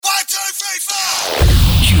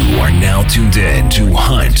now tuned in to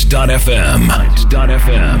Hunt.fm.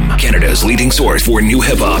 Hunt.fm, Canada's leading source for new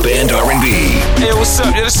hip-hop and R&B. Hey, what's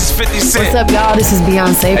up? Yo, this is 50 Cent. What's up, y'all? This is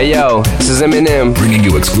Beyonce. Hey, yo, this is Eminem. Bringing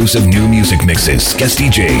you exclusive new music mixes, guest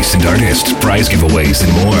DJs and artists, prize giveaways,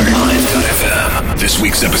 and more. Hunt.fm. This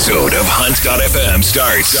week's episode of Hunt.fm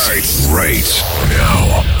starts right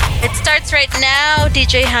now. It starts right now,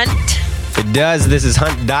 DJ Hunt. It does. This is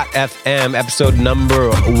Hunt.fm, episode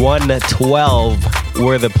number 112,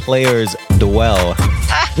 where the players dwell. So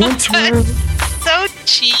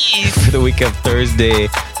cheap. For the week of Thursday.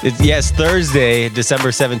 Thursday, December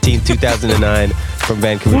 17th, 2009, from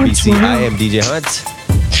Vancouver, BC. I am DJ Hunt.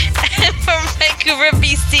 From Vancouver,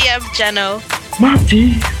 BC, I'm Jeno.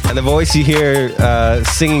 Marty. And the voice you hear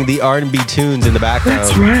singing the R&B tunes in the background.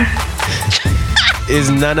 That's right. Is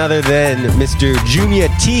none other than Mr. Junior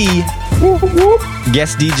T,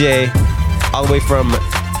 guest DJ, all the way from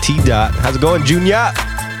T-Dot. How's it going, Junior?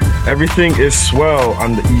 Everything is swell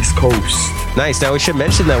on the East Coast. Nice. Now we should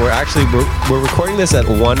mention that we're recording this at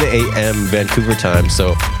 1 a.m. Vancouver time,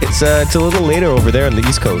 so it's a little later over there on the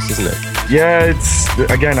East Coast, isn't it? Yeah, it's,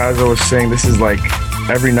 again, as I was saying, this is like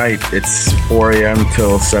every night. It's 4 a.m.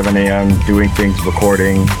 till 7 a.m. doing things,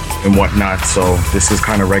 recording and whatnot, so this is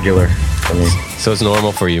kind of regular for me. So it's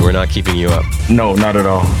normal for you. We're not keeping you up. No, not at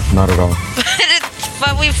all. Not at all.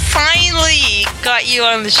 But we finally got you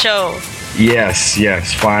on the show. Yes,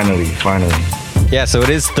 finally. Yeah, so it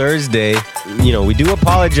is Thursday. You know, we do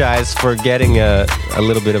apologize for getting a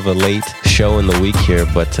little bit of a late show in the week here,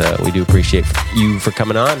 but we do appreciate you for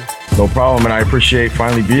coming on. No problem, and I appreciate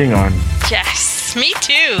finally being on. Yes, me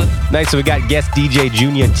too. Nice. So we got guest DJ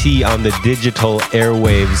Junior T on the digital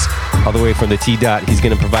airwaves, all the way from the T-Dot. He's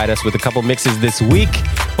going to provide us with a couple mixes this week.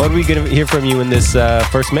 What are we going to hear from you in this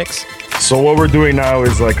first mix? So what we're doing now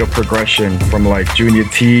is like a progression from like Junior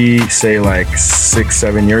T, say like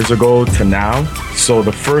 6-7 years ago to now. So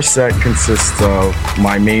the first set consists of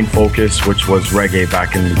my main focus, which was reggae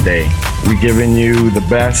back in the day. We're giving you the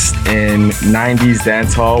best in 90s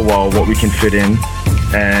dancehall, well, what we can fit in.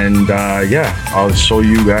 And I'll show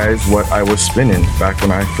you guys what I was spinning back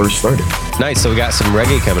when I first started. Nice. So we got some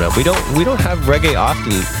reggae coming up. We don't have reggae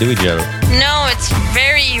often, do we, Jenna? No, it's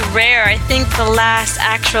very rare. I think the last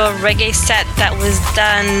actual reggae set that was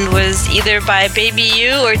done was either by Baby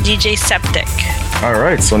U or DJ Septic. All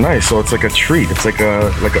right, so nice. So it's like a treat. It's like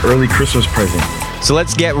an early Christmas present. So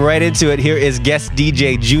let's get right into it. Here is guest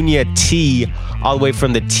DJ Junior T, all the way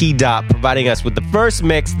from the T-Dot, providing us with the first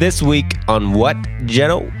mix this week on what,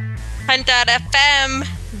 Jeno? Hunt.fm,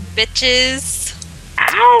 bitches.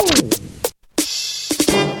 Ow!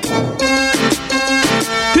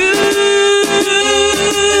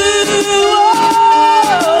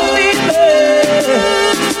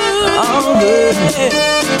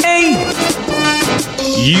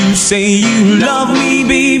 You say you love me,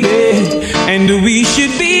 baby, and we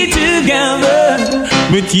should be together,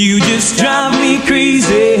 but you just drive me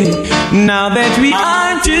crazy. Now that we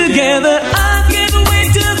are together, I can't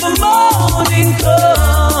wait till the morning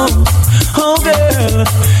comes. Oh girl,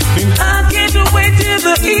 and I can't wait till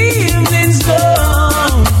the evening's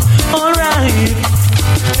gone. Alright,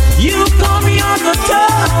 you call me on the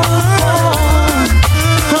telephone.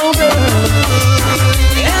 Oh girl,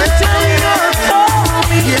 and tell me you're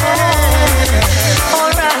yeah.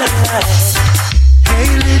 Alright. Hey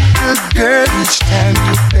little girl, each time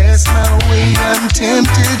you pass my way, I'm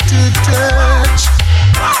tempted to touch.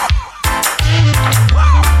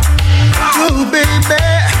 Oh baby,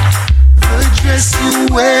 the dress you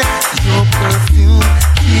wear, your perfume,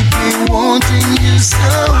 keep me wanting you so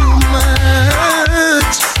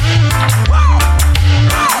much.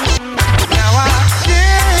 Now I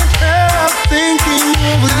can't help thinking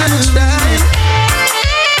over this time.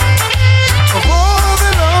 Of all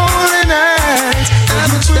the lonely nights that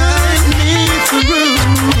would drive me through.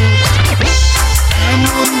 Come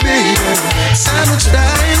on, baby, I'm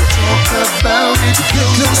trying to talk about it. Get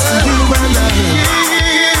close to you, my love.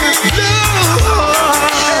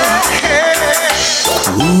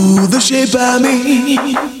 Ooh, the shape I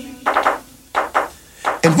made.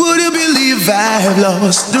 And would you believe I've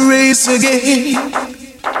lost the race again?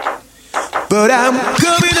 But I'm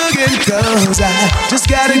coming again, cause I just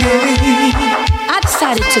gotta get in. I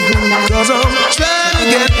decided to bring that. Cause I'm trying to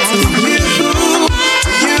get to you.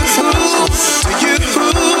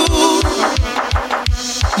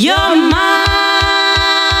 You're mine,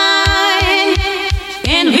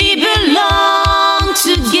 and we belong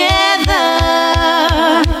together.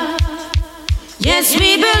 Yes,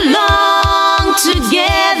 we belong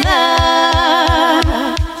together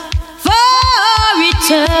for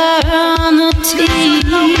eternity.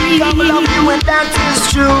 I love you and that is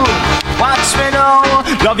true. Watch me now,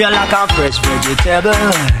 love you like a fresh vegetable.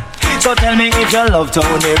 So tell me if you love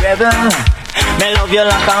Tony Rebel. Me love you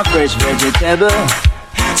like a fresh vegetable.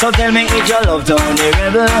 So tell me if you love Tony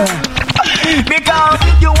Rebel. Because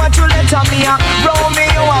you want to let me roll me,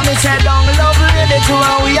 you want me say down love lady to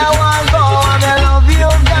how we are one go. And I love you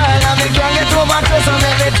girl, and me can't get over to, so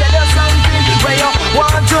let me tell you something where you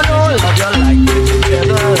want to know. Love you like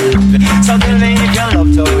vegetable. So tell me if you love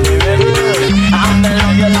Tony Rebel. And I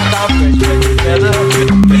love you like a fresh vegetable.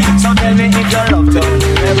 So tell me if you love Tony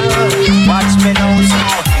Rebel. Watch me now, so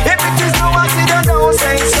if it is no, I see you don't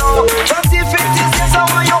say so. But if it is yes, I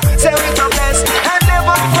want you say it the best. And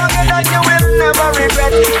never forget that you will never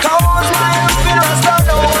regret. Cause my love in us don't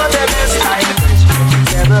know what the best time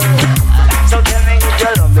ever. So tell me if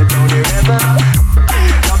you love the Tony Rebel.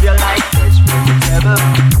 Love you like fresh vegetable.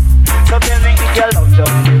 So tell me if you love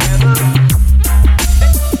Tony Rebel.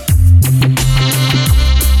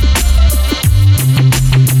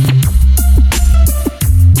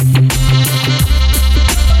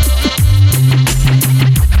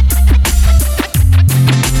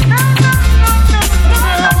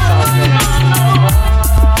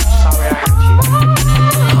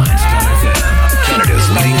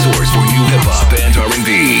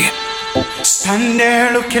 Stand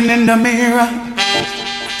there looking in the mirror,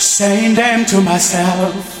 saying damn to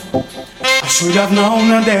myself, I should have known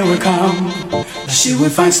that they would come, that she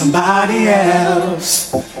would find somebody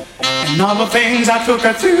else. And all the things I took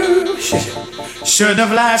her through should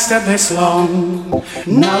have lasted this long.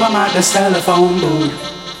 Now I'm at this telephone booth,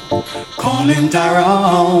 calling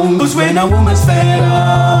Tyrone. Cause when a woman's fed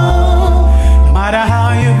up, no matter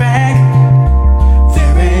how you beg,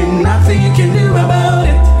 there ain't nothing you can do about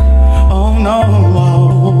it. Oh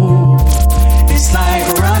no, it's like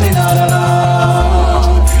running out of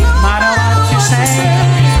love. No matter what you say,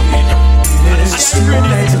 it's too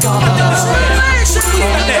late to talk about it.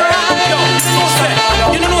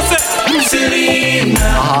 You know what I'm saying? Selena,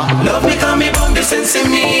 love me come me bum the sense in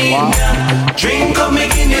me. Drink up me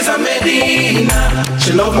Guinness and Medina.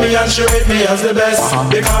 She love me and she rate me as the best.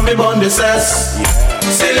 They call me bun the cess.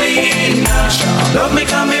 Selena, love me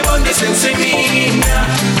come me bun the sense in me.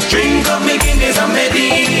 Drink up me Guinness and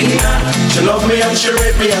Medina. She love me and she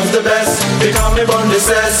rate me as the best. They call me bun the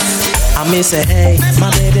cess. I may say, hey,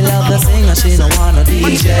 my baby love the singer, she don't wanna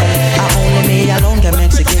DJ. I only me alone can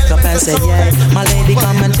make she kick up and say, yeah. My lady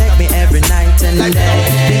come and take me every night and day.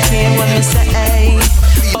 Between when me say, hey,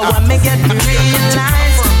 but when me get to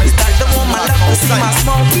realize, it's that the woman love to see my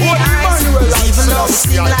smoky eyes. Even though it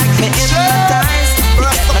seem like me hypnotized, you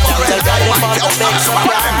get my doctor got the bottle big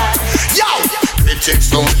surprise. Yo!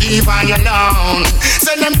 Critics don't leave her alone.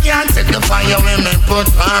 So them can't take the fire when me put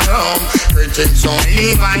her home. Critics don't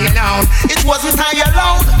leave her alone. It wasn't I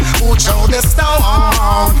alone who chose the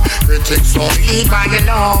stone. Critics don't leave her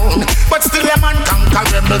alone. But still a man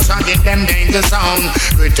conquerable, so give them danger zone.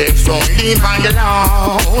 Critics don't leave her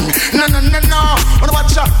alone. No, no, no, no. Wanna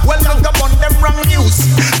watch out? Well, look up on them wrong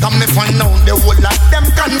news. Come me find out the whole lot them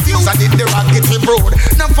confused. I did the rocket road.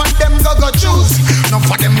 None of them go choose. None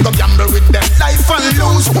of them go gamble with them life and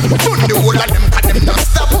lose. Done the whole of them, cause them not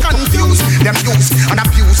stop confused. Them use and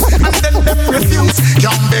abuse, and then them refuse.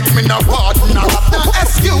 Can't beg me no pardon, no have no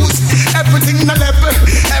excuse. Everything no level,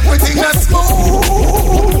 everything no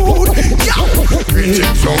smooth. Yo,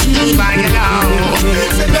 critics don't leave my alone.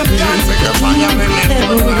 Say them can't take the fire when they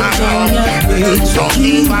put my own. Critics don't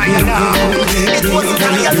leave my alone. It wasn't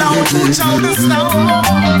I alone who chose the snow.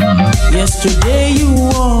 Yesterday you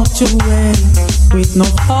walked away with no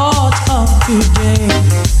thought of today,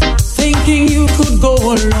 thinking you could go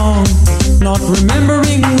along, not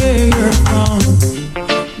remembering where you're from.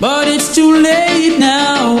 But it's too late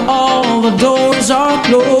now, all the doors are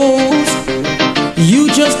closed. You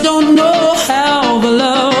just don't know how the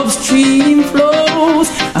love stream flows.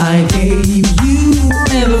 I gave you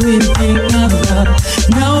everything I've got,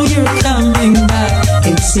 now you're coming back.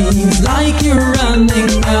 It seems like you're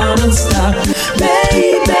running out of stock.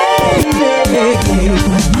 Baby,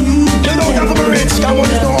 you don't have to be rich, that was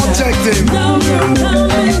no objective.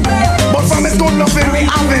 But from it's good nothing, we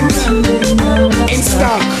have it in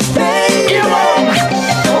stock.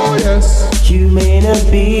 Oh yes. You may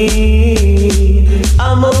not be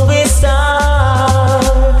a movie star,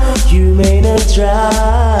 you may not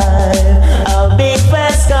drive a big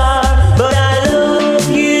fast car, but I love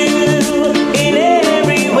you in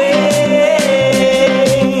every way.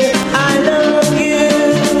 I love you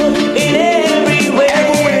in every way.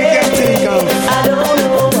 Every way you can think of. I don't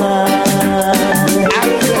know why. I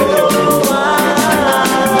don't know why.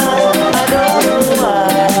 I don't know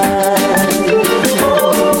why.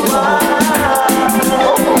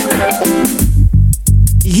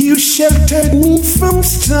 sheltered me from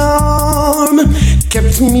storm,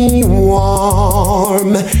 kept me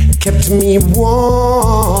warm, kept me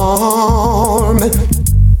warm.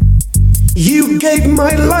 You gave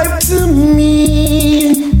my life to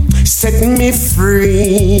me, set me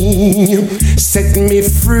free, set me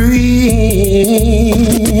free.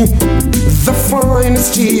 The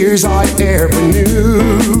finest years I ever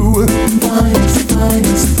knew,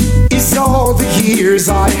 is all the years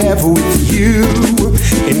I have with you.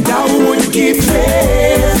 And I would give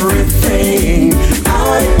everything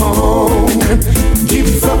I own,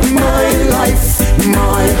 give up my life,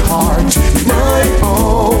 my heart, my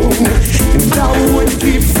own. And I would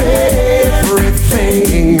give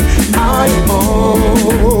everything I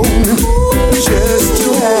own just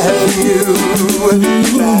to have you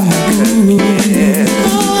back again.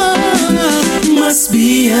 Must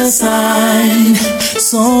be a sign.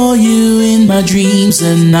 Saw you in my dreams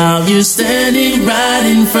and now you're standing right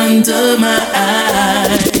in front of my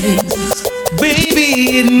eyes.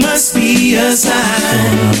 Baby, it must be a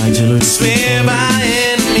sign. Swear by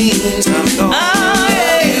any means I'm gonna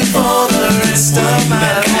pay for the rest of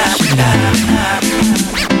my life.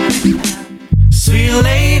 Sweet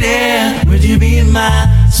lady, would you be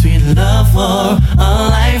my sweet love for a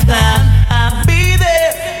lifetime? I'll be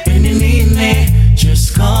there when you need me.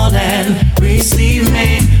 Just call and receive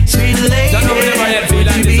me. Sweet lady,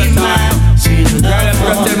 would you be my sweet love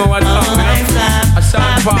for a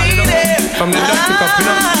lifetime? I'll be there. From the dirty cup, you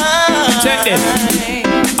know. Check this.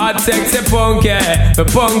 Hot sexy punky, the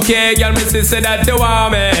punky girl, me say that you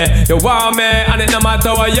want me, and it no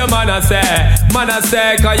matter what your man say,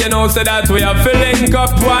 cause you know say that we are filling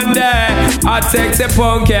up one day. Hot sexy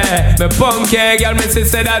punky, the punky girl, me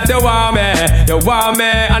say that you want me,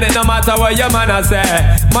 and it no matter what your man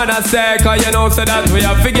say, cause you know say that we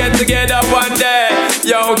are get together one day.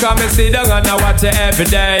 Yo, come and sit down and I watch you every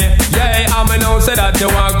day. Yeah, I'ma know say that you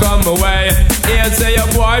want come away. Here say your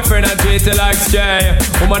boyfriend and treat you like stray.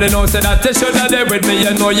 Woman, you know say that you should have there with me.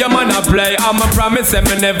 You know your man a play. I'ma promise him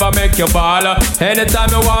me never make you ball. Anytime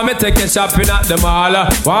you want me, take you shopping at the mall.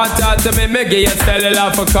 Want talk to me, me give you cellular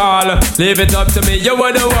for call. Leave it up to me, you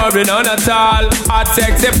wouldn't worry none at all. Hot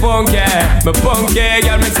sexy punky, me punky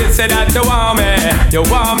girl, me say that you want me,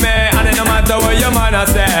 and it no matter what your man a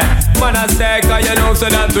say, cause you know so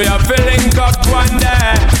that we are filling up one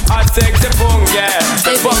day. Hot sexy punky,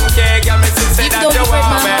 me punky girl, me say that you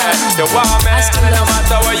want me, and it no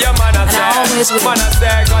matter what your man a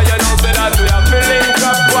say, cause you know so that we are filling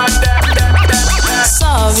up one day.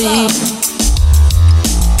 Sorry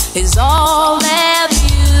is all that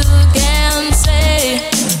you can say.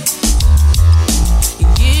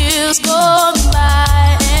 Years go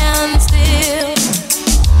by and still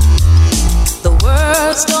the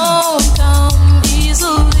words don't come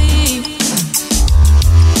easily.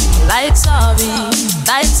 Like sorry,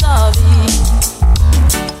 like sorry.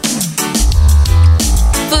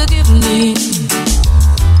 Forgive me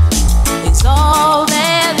is all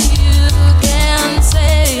that you can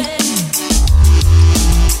say.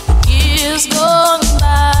 Years gone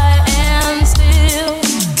by and still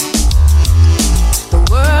the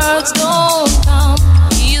words don't come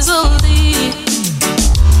easily.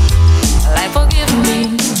 Like forgive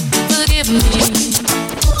me,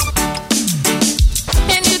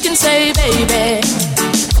 and you can say baby,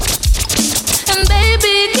 and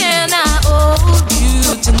baby can I hold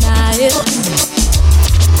you tonight?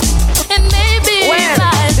 And maybe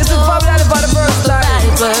this is Bob Daddy for the first time.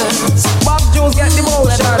 Bob Jones get the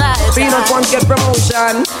motion, Peanut Punch get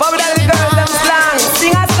promotion. Bob Daddy the girls them slang,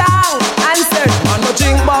 sing a song, answer. Man no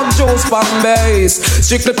drink Bob Jones pop bass.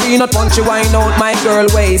 Strictly Peanut Punch you wind out my girl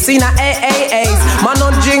waist. Sing a AAAs, man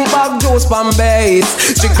no drink Bob Jones pop bass.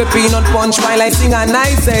 Strictly Peanut Punch while I sing a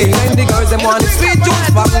nice day. When the girls them want the sweet juice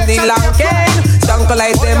from the long cane. Stunk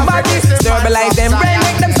like them body, stir like them brain.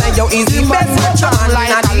 Make them say yo easy best, man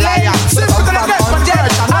not delay. So come from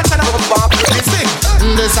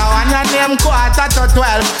this a one your name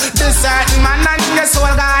 11:45. This certain man and his soul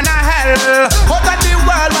gonna hell. Out of the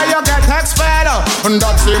world where you get expelled.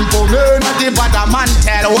 That simple man the bad man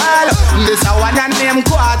tell well. This a one your name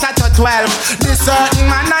 11:45. This certain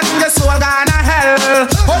man and his soul gonna hell.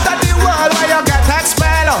 Out of the world where you get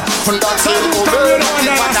expelled. That simple man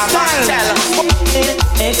the bad man tell.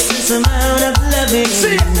 Excess amount of loving,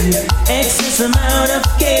 excess amount of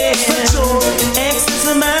care, excess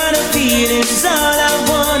amount of feeling is all I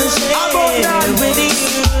wanna share with you.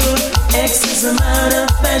 Excess amount of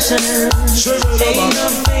passion, ain't no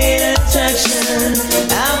faint attraction.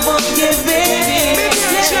 I want you, baby.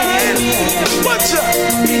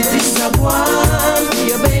 Big piece of one for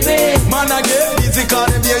you, baby. Man, I get busy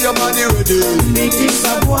 'cause them hear your body ready. Big piece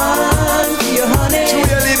of one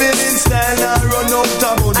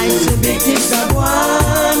I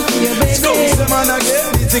want for you, baby. Scoop the man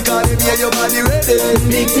again. Physically, me and your body ready.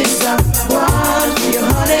 Big things I want for you,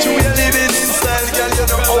 honey. We are living in style, girl, you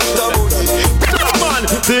know out the money. Man,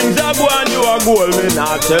 things are going, you are gold. Me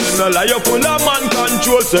not tell no lie. You full of man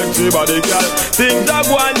control, sexy body, girl. Things are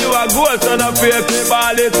going, you are gold. So no fake me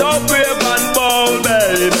ball it up, brave and bold,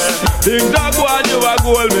 baby. Things are going, you are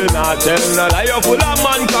gold. Me not tell no lie. You full of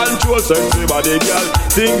man control, sexy body, girl.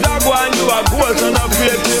 Things are going, you are gold. So no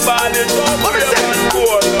fake me ball it up, brave and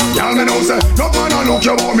bold. Y'all me know say, no man a look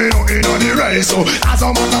you about me no in on the race. So as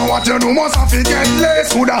a matter what you do, must have to get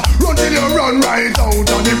laced. Coulda run till you run right out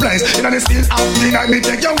of the place. In the still out the night, me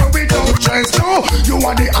take you away without chance. No, you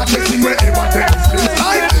are the hottest thing wherever takes place.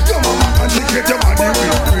 Aye, your mama can get your body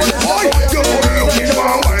with. Boy, you go looking for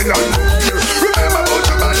a while and remember about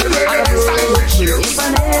your body when you decide this year. If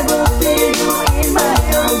I never feel you in my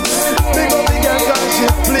arms again. Big up the girl, can she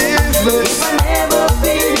please me? If I never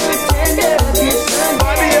feel your tender kiss again.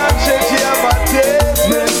 Body and shake, she have a taste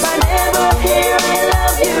me. If I never hear I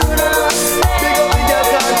love you, love me. Big up the girl,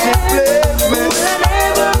 can she please me? Will I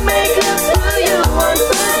never make love to you once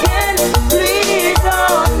again? Please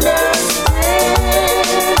understand.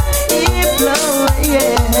 If love,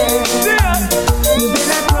 yeah. Then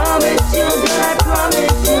I promise you, girl, I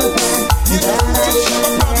promise you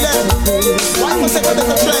Why must I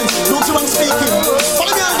better trends? Don't you want speaking?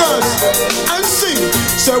 Follow me on, girls, and sing.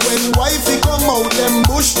 So when wifey come out, them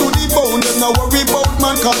bush to the bone. Them no worry about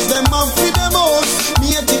man, cause them man feed them out.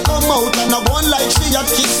 Me a tick come out, and I one like she a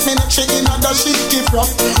kiss me neck, she in a dash she keep rock.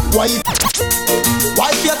 Wife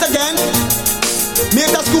yet again.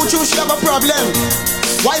 Make that school choose, she have a problem.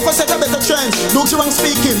 Wife a set a better trends. Don't you want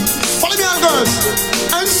speaking? Follow me on, girls,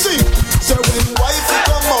 and sing. So when wifey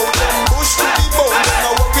come out, them bush to the bone. Them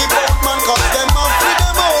no worry about man, cause them man feed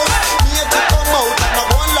them out. Me a tick come out, and I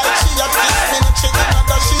one like she a kiss me neck, she in a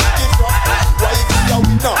dash she keep rock. Wifey a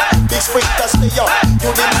winner, big sprinter stay up.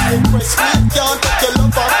 You didn't impress me, can't take your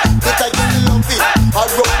love up. But I can love it. I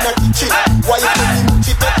run in the kitchen. Wife to the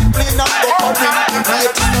she take the plane and go for ring.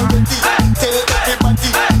 Waiting already, tell everybody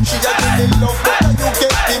she a give the love, but you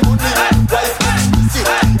get the money. Wife explicit,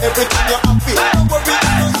 everything you happy. Don't worry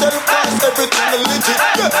yourself, cause everything is legit.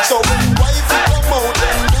 So when wife come out,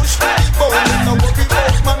 then push to the bone. Don't worry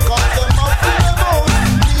about man, cause them out for them out.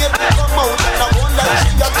 Me to come out, and I won't like she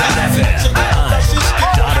a kiss.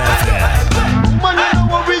 Man, you know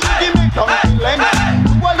what we give me donkey length.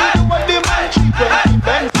 What you do what the man cheap when he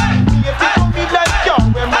bends. Me if you come me like you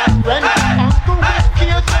when my friend. I'm too risky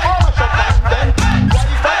to mash up and then. Why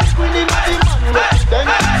if I screen in the man resident?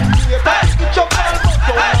 Me if I switch up all but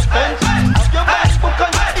don't offend. Have your back book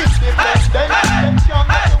and it's the president. Them can't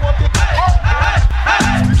get what they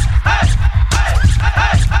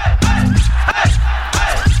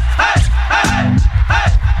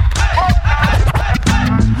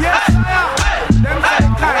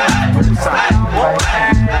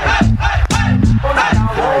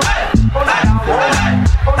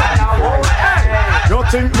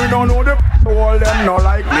think me don't know the all them no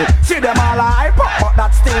like me. See them all a hype up, but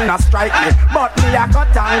that still not strike me. But me a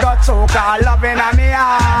cut and got choke, all loving a me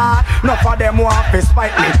heart. Not for them want to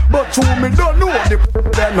spite me, but to me don't know the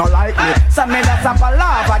them no like me. So me that's up a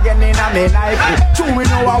laugh again in a me Nike. To me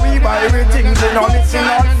know how we buy everything, we no listen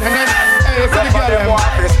on. Hey, for the girl,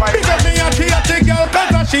 because me a the girl,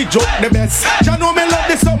 cause she joke the best. You know me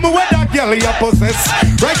love this something where that girl you possess.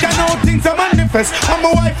 Right now things are manifest. I'm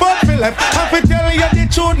a wife of Philip. I fi tell you the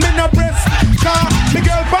truth, me no press. Cause the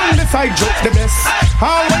girl from the side joke the best.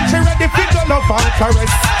 How when she ready fi go love and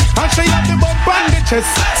caress. And she have the bump on the chest.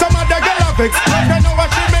 Some other girl have vex. But I know what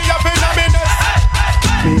she may have in a minute.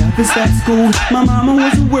 Me have to start school. My mama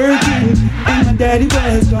wasn't working and my daddy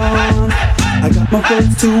was gone. I got my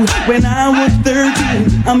first two when I was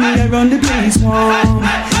 13. I mean I run the place warm.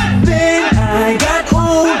 Then I got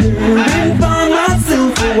older and found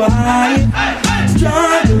myself a wife.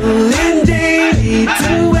 Struggling daily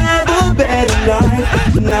to have a better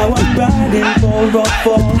life. Now I'm riding for a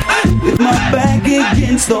fall with my back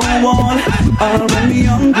against the wall. I'll run me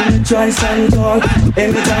young, gonna try stand tall.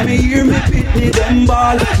 Anytime you hear me pitney them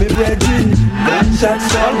ball, me brethren,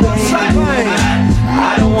 gunshots all away.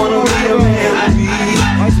 I don't wanna be a man,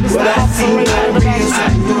 but I see no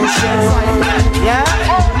reason. Yeah.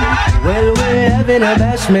 Well, we're having a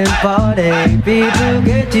bashment party. People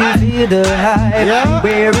get to feel the hype. Yeah.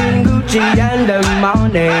 Wearing Gucci Gucci and the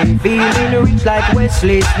money, feeling rich like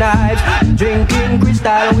Wesley Snipes, drinking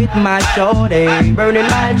crystal with my shorty, burning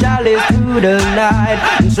my chalice through the night.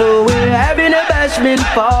 And so we're having a bashment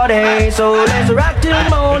party, so let's rock till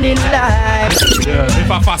morning light. Yeah,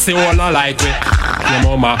 if I fussy all not like it,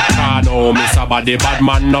 your mama can't know miss a body, bad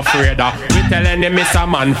man no afraid of. We telling him miss a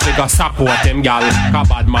man figure support him gal, cause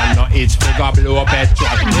bad man no itch figure blow petrol.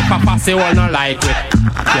 If I fussy all not like it,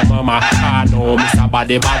 your mama can't know miss a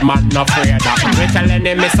body, bad man no afraid of. We telling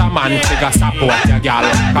him miss a man figure support your gal,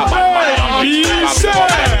 cause bad man no itch figure blow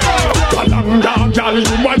petrol. Kalanga gal,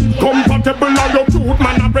 you want compatible and your cute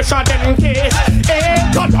man a pressure them case.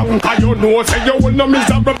 Eh, Kalanga you know say you will no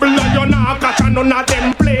miserable and you not catch none of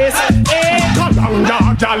them place. Eh,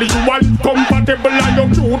 Kalanga gal, you want compatible and your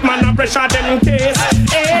cute man a pressure them case.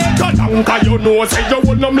 Eh, Kalanga you know say you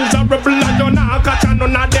will no miserable and you not catch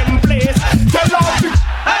none of them place. Tell us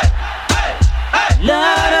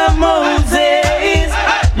Lord of Moses,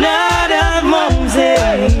 Lord of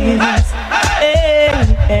Moses.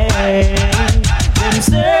 Hey,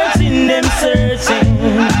 them searching.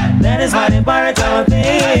 That is why they borrow our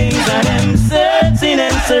things. And them searching.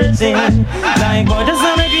 Like God just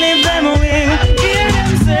wanna clip them away. Yeah,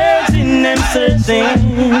 them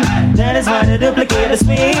searching. That is why they duplicate the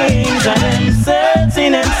swings. And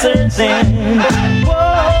them searching.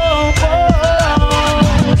 Whoa.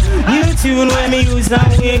 You tune when me use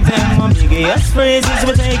and wake them. My biggest phrases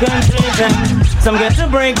will take and take them. Some get to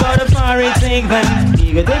break, but the far it take them.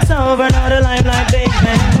 Ego takes over, now the limelight take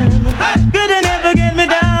them. Good to never get me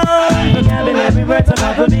down. Vocabulary worth of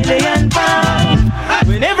 £500 million.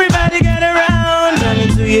 When everybody get around, coming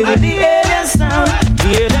to you with the alien sound.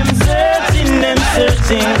 Hear them searching.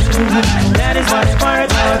 That is why they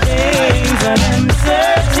part our things. And them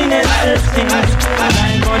searching.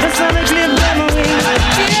 Like God just wanna clip them away.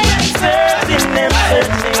 Hear them searching.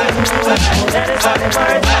 That is why they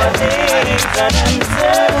part our things. And them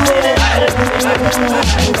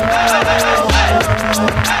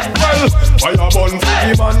well, fire burn for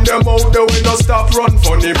the man, them out there we no stop run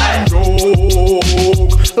funny man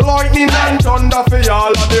joke. Lightning and thunder for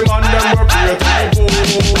all of the man, them were pray to the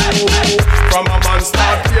book. From a man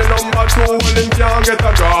start pay number 2, well him can't get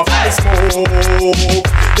a draw from the smoke.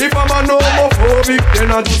 If a man homophobic,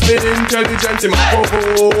 then I just be intelligent, him a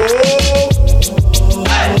provoke.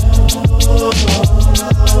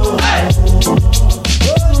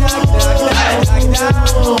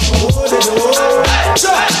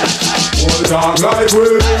 Old dog like we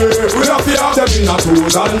have to have them in a 2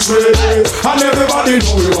 and 3. And everybody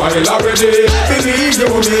know we wild already. Believe you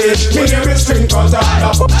me name is String Cutter.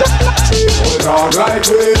 Old dog like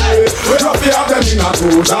we have to have them in a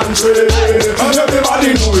 2 and 3. And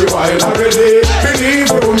everybody know we wild already.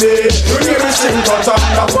 Believe you me name is String Cutter.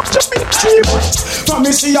 For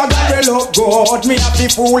me see a girl we look good, me have to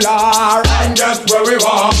fool her and get where we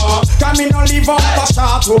want. Can me no live up a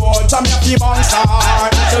short road, so me have to bounce her.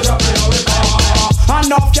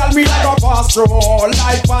 Enough girl me go pass through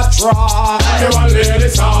like patrol. You want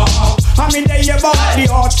ladies off. I mean they about the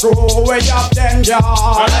hot crew where you have danger.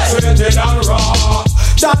 Sweated and raw.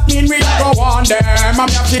 That mean we go on them, and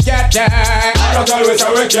me have to get them. I don't always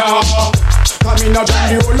a wake ya. Come in a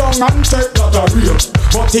journey you long and take that a real.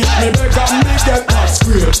 But if me beg and me get that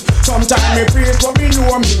straight. Sometimes me praise but me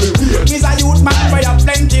know me will wait. Me's a youth man where you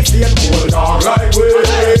plenty faith. Hold on like we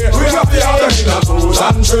have the other in a 2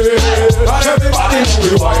 and 3. And everybody know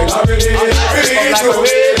we wild already. We need to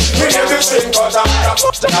wait. We need to sing cause I'm the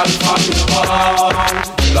first and from the farm.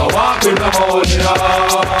 You'll walk with the holding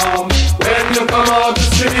arm. When you come out the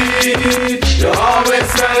street, you always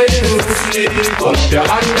say you sleep. Hold up your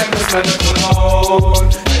hand and just let it go down.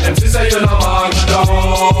 And them say you no man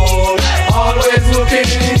down. Always looking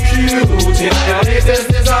cute in your latest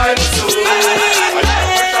design suit.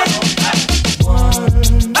 One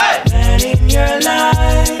man in your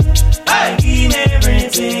life, I give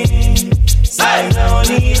everything. So I don't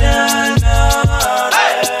need another.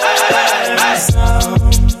 Some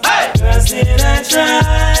girls did I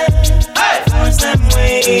try, force them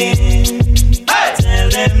waiting. Tell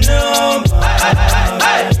them no more.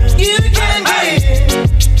 You can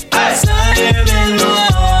give, I saw them in more.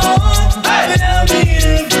 Without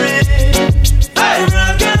being afraid,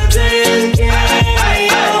 rock out and carry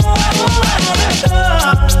on.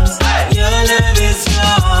 Cause your love is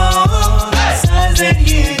strong. Signs that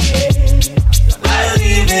you get,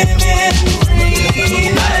 believe in me.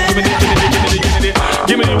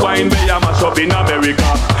 Give me the wine where you mash up in America.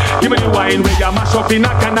 Give me the wine where you mash up in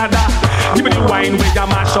Canada. Give me the wine where you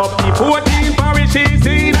mash up the 14 parishes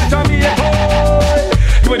in Jamaica.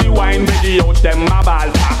 Give me the wine where the out them a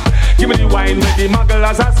ball pack. Give me the wine where the muggle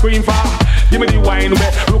as I scream for. Give me the wine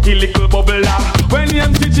where rookie little bubbler. When the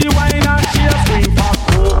MTG wine and she a scream for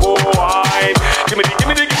go wine. Give me the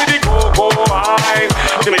go wine.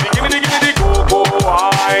 Give me the go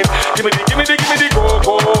wine. Give me the go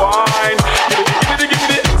wine. Give me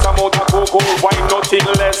the X amount of cocoa wine, nothing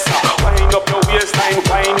less. Wind up your waistline,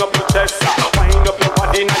 wind up your chest, wind up your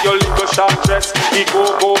body and your little short dress. The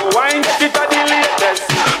go wine, get it at the latest.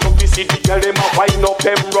 Don't be see the girl them a wind up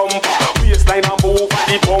them rump. Waistline a move and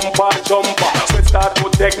the bumper jump. Sweat start to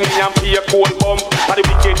take me and be a cold bump. And the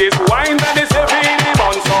wickedest wine that is heavy in the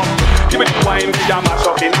bounce up. Give me the wine, we a mash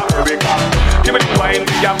up in America. Give me the wine,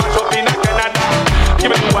 we a mash up in Canada. Give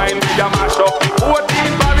me the wine, we a mash up in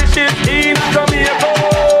 14 parishes in Jamaica.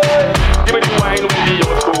 Give me the wine with the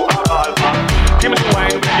Yosco and Alpha. Give me the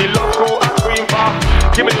wine with the Loco and Cream Bar.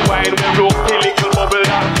 Give me the wine with Rocky Little Bubble.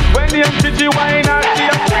 When the MTG wine and the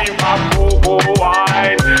Cream Bar, go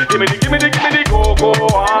wine. Give me the go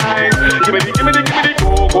wine. Give me the go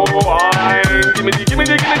wine.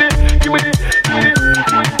 Give me the.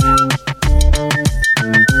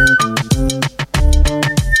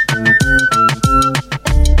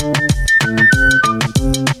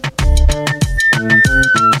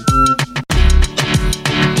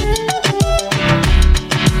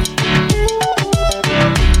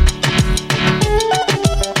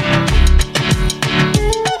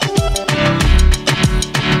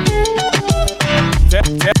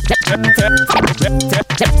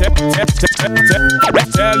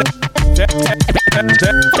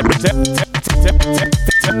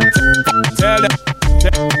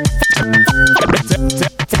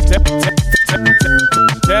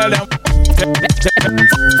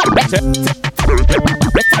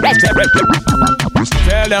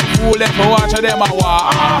 Tell them fool them for watch them a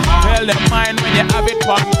walk. Tell them mind when you have it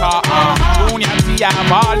bunker. Junior T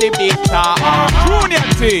have all the data. Junior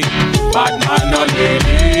T, bad man no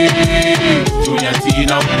lady. Junior T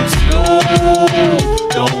now move slow.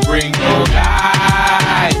 Don't bring no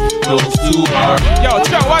guy close to her. Yo,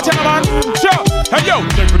 Joe, watch out, man. Joe, hey yo,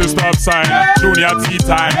 check for the stop sign. Junior T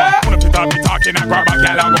time. Wanna fit up me talking and grab a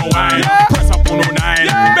gal and go wine. Press up on no 9,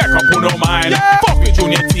 back up on no mind. Fuck with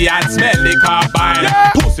Junior T and smell the carbine.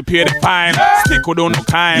 Pussy pay the fine, stick with no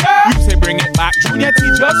kind. You say bring it back, Junior T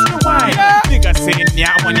just rewind. Nigga saying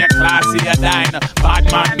yeah when your classy a dine.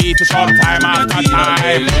 Bad man beat a short time after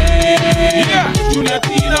time. Yeah, Junior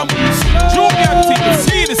T no move slow. Junior T,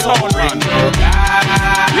 see the sound run.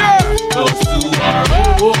 Yeah, close to our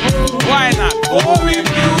why not? Oh, if you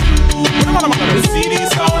do, the CD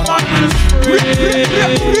sound man will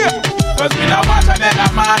spread. Cause we don't watch another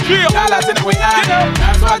man. Dollars in the way out.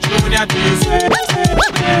 That's what Junior T said.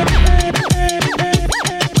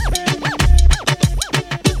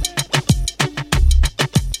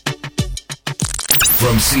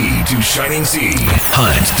 From sea to shining sea,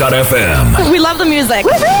 Hunt.fm. We love the music.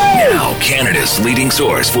 Now Canada's leading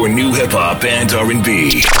source for new hip-hop and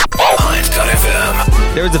R&B.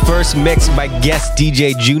 Hunt.fm. There was the first mix by guest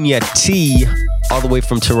DJ Junior T, all the way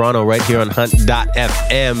from Toronto, right here on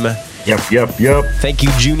Hunt.fm. Yep. Thank you,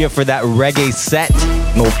 Junior, for that reggae set.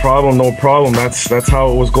 No problem. That's how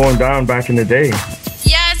it was going down back in the day.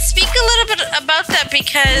 Yeah, speak a little bit about that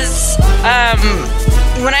because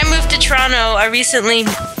when I moved to Toronto, I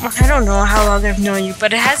don't know how long I've known you,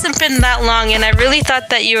 but it hasn't been that long, and I really thought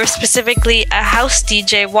that you were specifically a house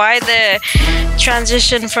DJ. Why the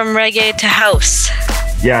transition from reggae to house?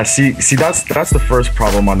 Yeah, see, that's the first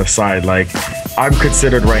problem on the side. Like, I'm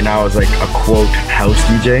considered right now as like a quote house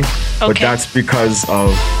DJ, but that's because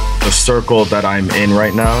of the circle that I'm in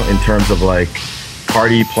right now in terms of like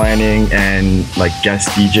party planning and like guest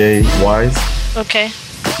DJ wise. Okay.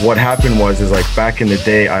 What happened was like back in the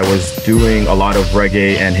day, I was doing a lot of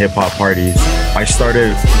reggae and hip hop parties. I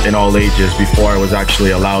started in all ages before I was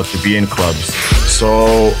actually allowed to be in clubs.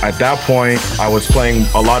 So at that point, I was playing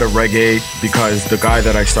a lot of reggae because the guy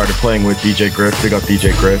that I started playing with, DJ Griff, big up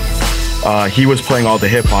DJ Griff, he was playing all the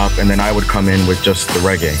hip hop, and then I would come in with just the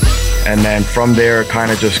reggae. And then from there, kind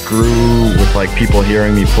of just grew with like people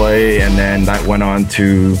hearing me play, and then that went on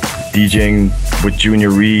to DJing with Junior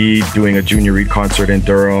Reid, doing a Junior Reid concert in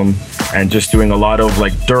Durham, and just doing a lot of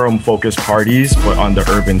like Durham-focused parties, but on the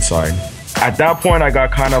urban side. At that point, I got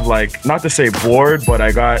kind of like, not to say bored, but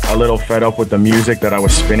I got a little fed up with the music that I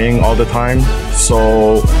was spinning all the time.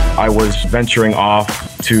 So I was venturing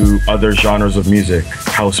off to other genres of music,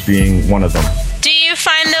 house being one of them. Do you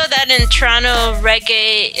find though that in Toronto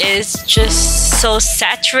reggae is just so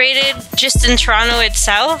saturated just in Toronto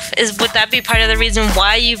itself? Would that be part of the reason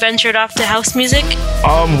why you ventured off to house music?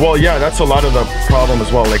 Well, yeah, that's a lot of the problem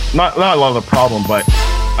as well. Like not a lot of the problem, but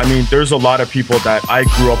I mean, there's a lot of people that I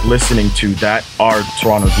grew up listening to that are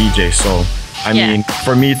Toronto DJs. So, I mean,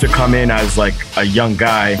 for me to come in as like a young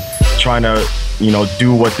guy trying to, you know,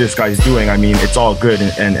 do what this guy's doing, I mean, it's all good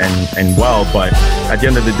and well, but at the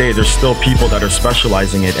end of the day, there's still people that are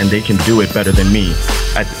specializing it and they can do it better than me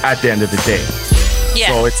at the end of the day.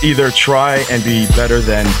 Yeah. So it's either try and be better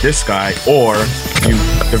than this guy, or you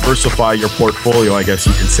diversify your portfolio, I guess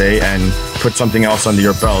you could say, and put something else under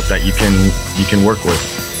your belt that you can work with,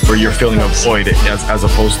 where you're filling a void as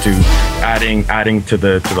opposed to adding to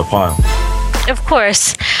the pile. Of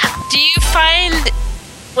course. Do you find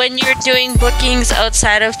when you're doing bookings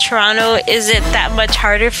outside of Toronto, is it that much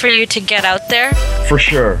harder for you to get out there? For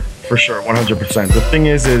sure, 100%. The thing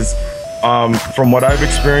is from what I've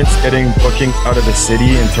experienced getting bookings out of the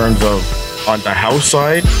city in terms of on the house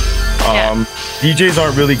side, DJs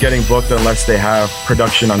aren't really getting booked unless they have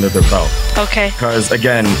production under their belt. Okay. Because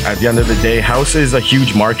again, at the end of the day, house is a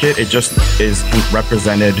huge market. It just isn't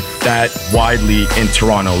represented that widely in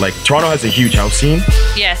Toronto. Like, Toronto has a huge house scene.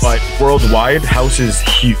 Yes. But worldwide, house is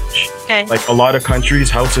huge. Okay. Like, a lot of countries,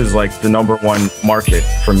 house is like the #1 market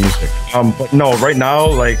for music. But no, right now,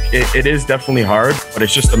 like, it is definitely hard, but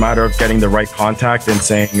it's just a matter of getting the right contact and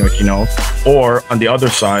saying, like, you know, or on the other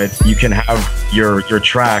side, you can have your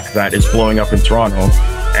track that is blowing up in Toronto,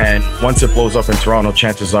 and once it blows up in Toronto,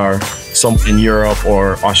 chances are someone in Europe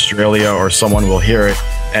or Australia or someone will hear it,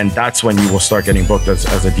 and that's when you will start getting booked as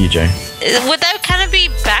a DJ. Would that kind of be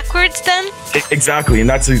backwards then? Exactly, and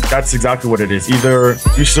that's exactly what it is. Either a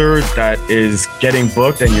producer that is getting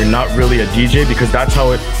booked and you're not really a DJ, because that's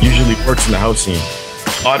how it usually works in the house scene.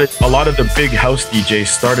 A lot of the big house DJs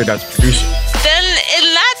started as producers. Then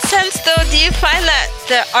in that sense though, do you find that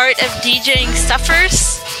the art of DJing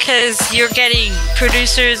suffers? Because you're getting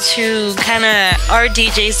producers who kind of are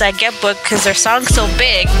DJs that get booked because their song's so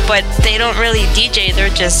big, but they don't really DJ, they're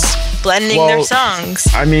just blending their songs.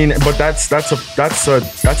 I mean, but that's a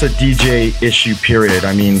DJ issue, period.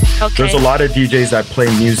 I mean, there's a lot of DJs that play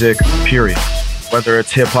music, period, whether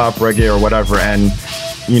it's hip hop, reggae, or whatever, and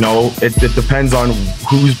you know, it depends on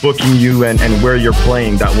who's booking you and where you're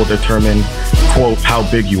playing. That will determine, quote, how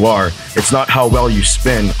big you are. It's not how well you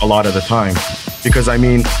spin a lot of the time. Because, I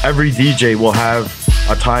mean, every DJ will have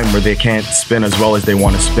a time where they can't spin as well as they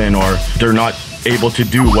want to spin, or they're not able to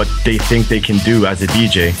do what they think they can do as a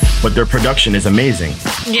DJ, but their production is amazing.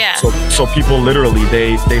 Yeah. So people literally,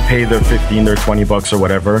 they pay their $15 or $20 or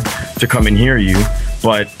whatever to come and hear you.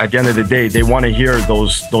 But at the end of the day, they want to hear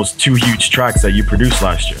those 2 huge tracks that you produced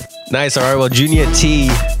last year. Nice. All right. Well, Junior T,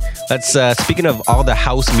 let's speaking of all the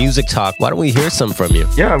house music talk, why don't we hear some from you?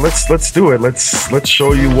 Yeah, let's do it. Let's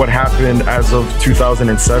show you what happened as of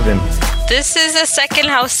 2007. This is the second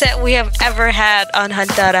house set we have ever had on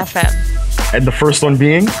Hunt.fm. And the first one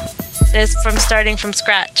being? It's from starting from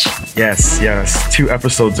scratch. Yes, 2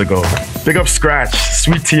 episodes ago. Big up Scratch,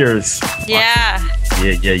 Sweet Tears. Yeah.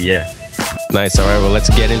 Yeah. Nice. All right, well, let's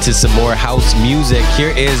get into some more house music. Here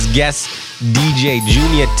is guest DJ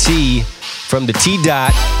Junior T from the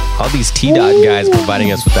T-Dot. All these T-Dot guys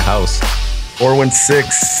providing us with the house.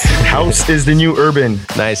 416. House is the new urban.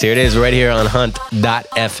 Nice. Here it is right here on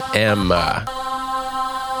Hunt.fm.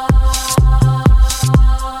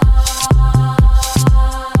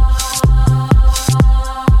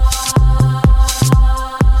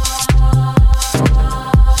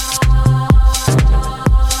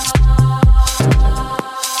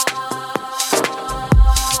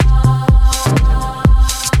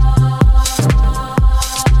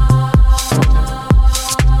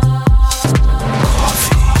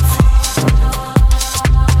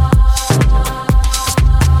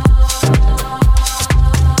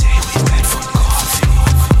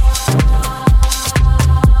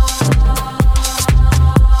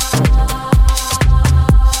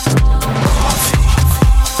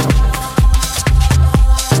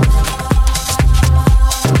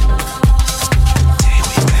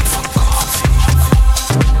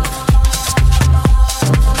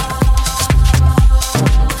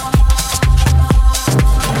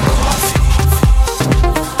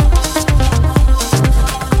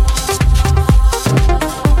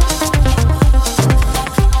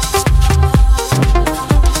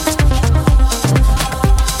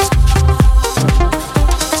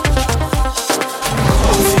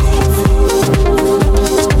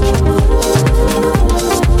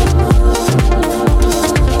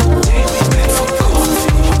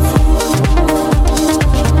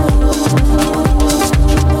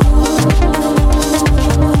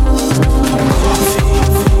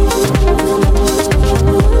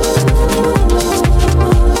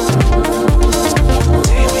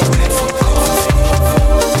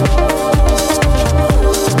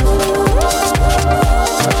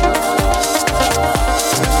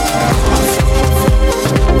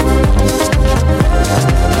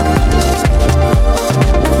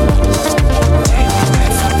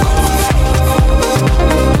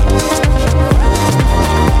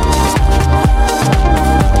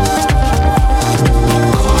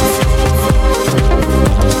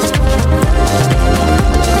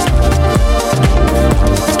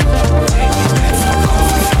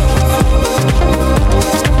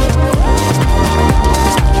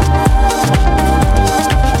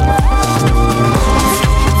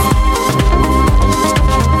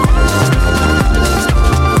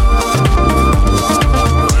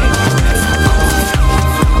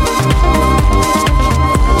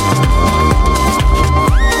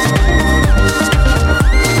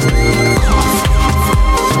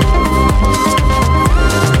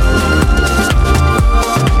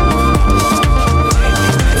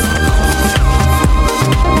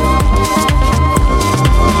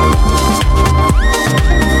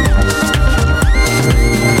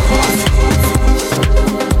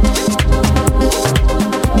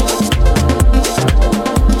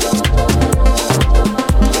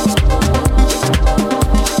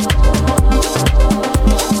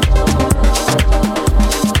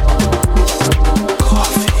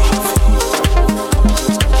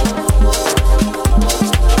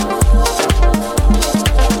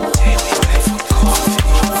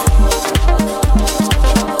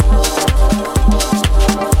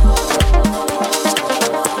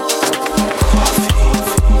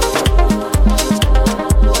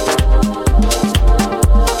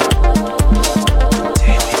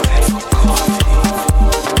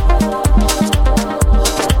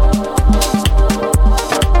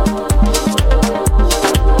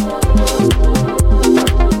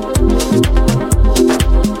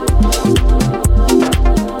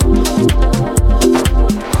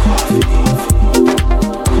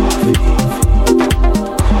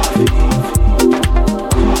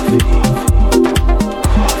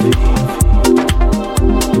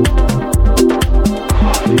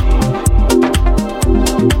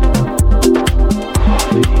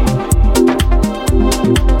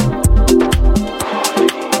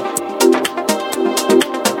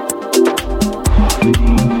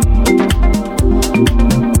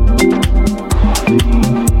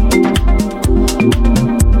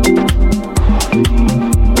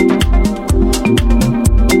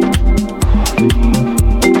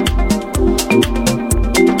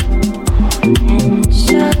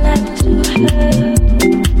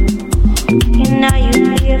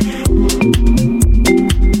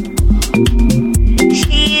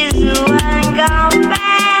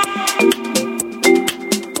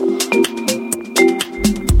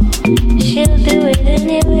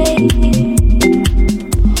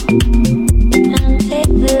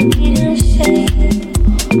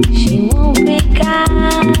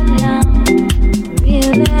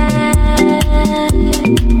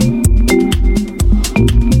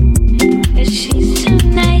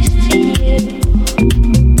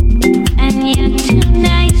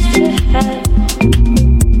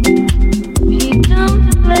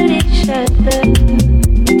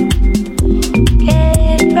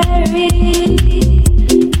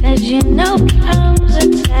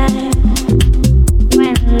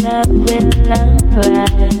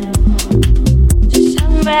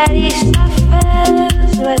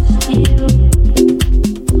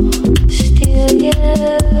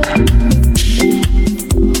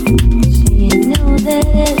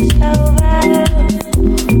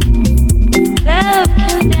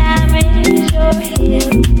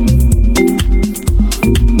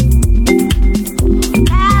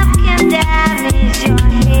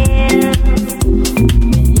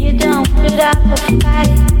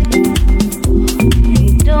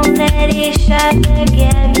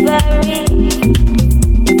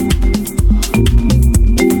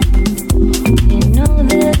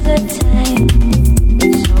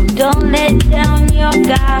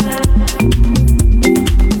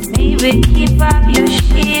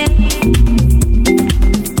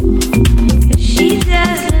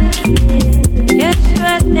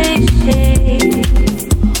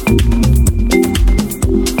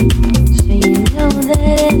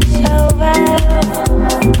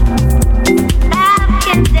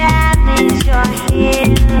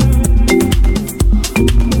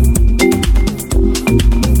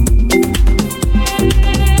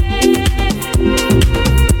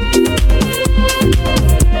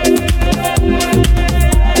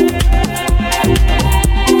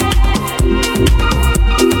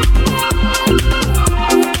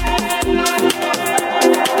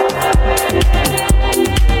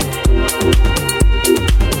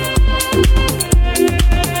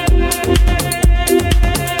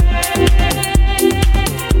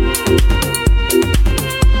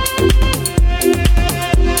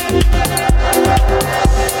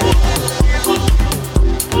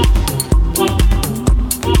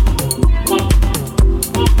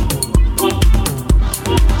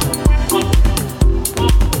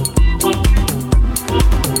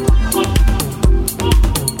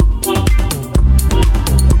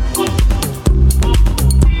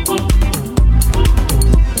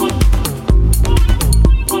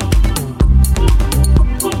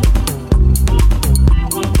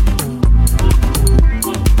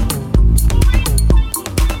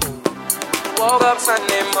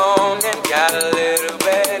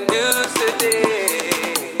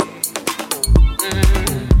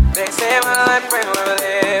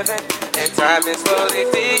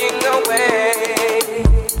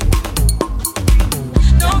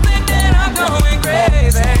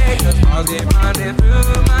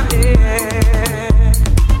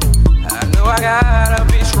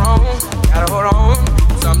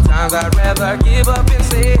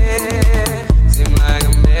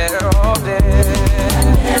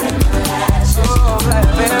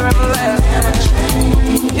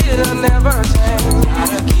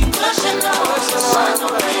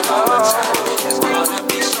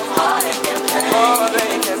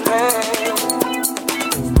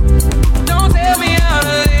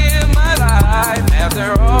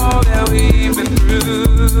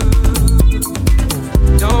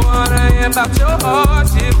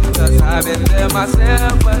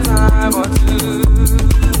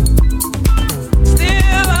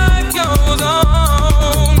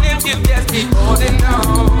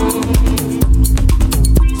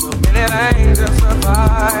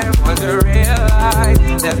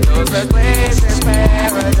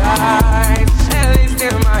 Paradise, at least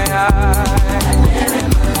in my eyes.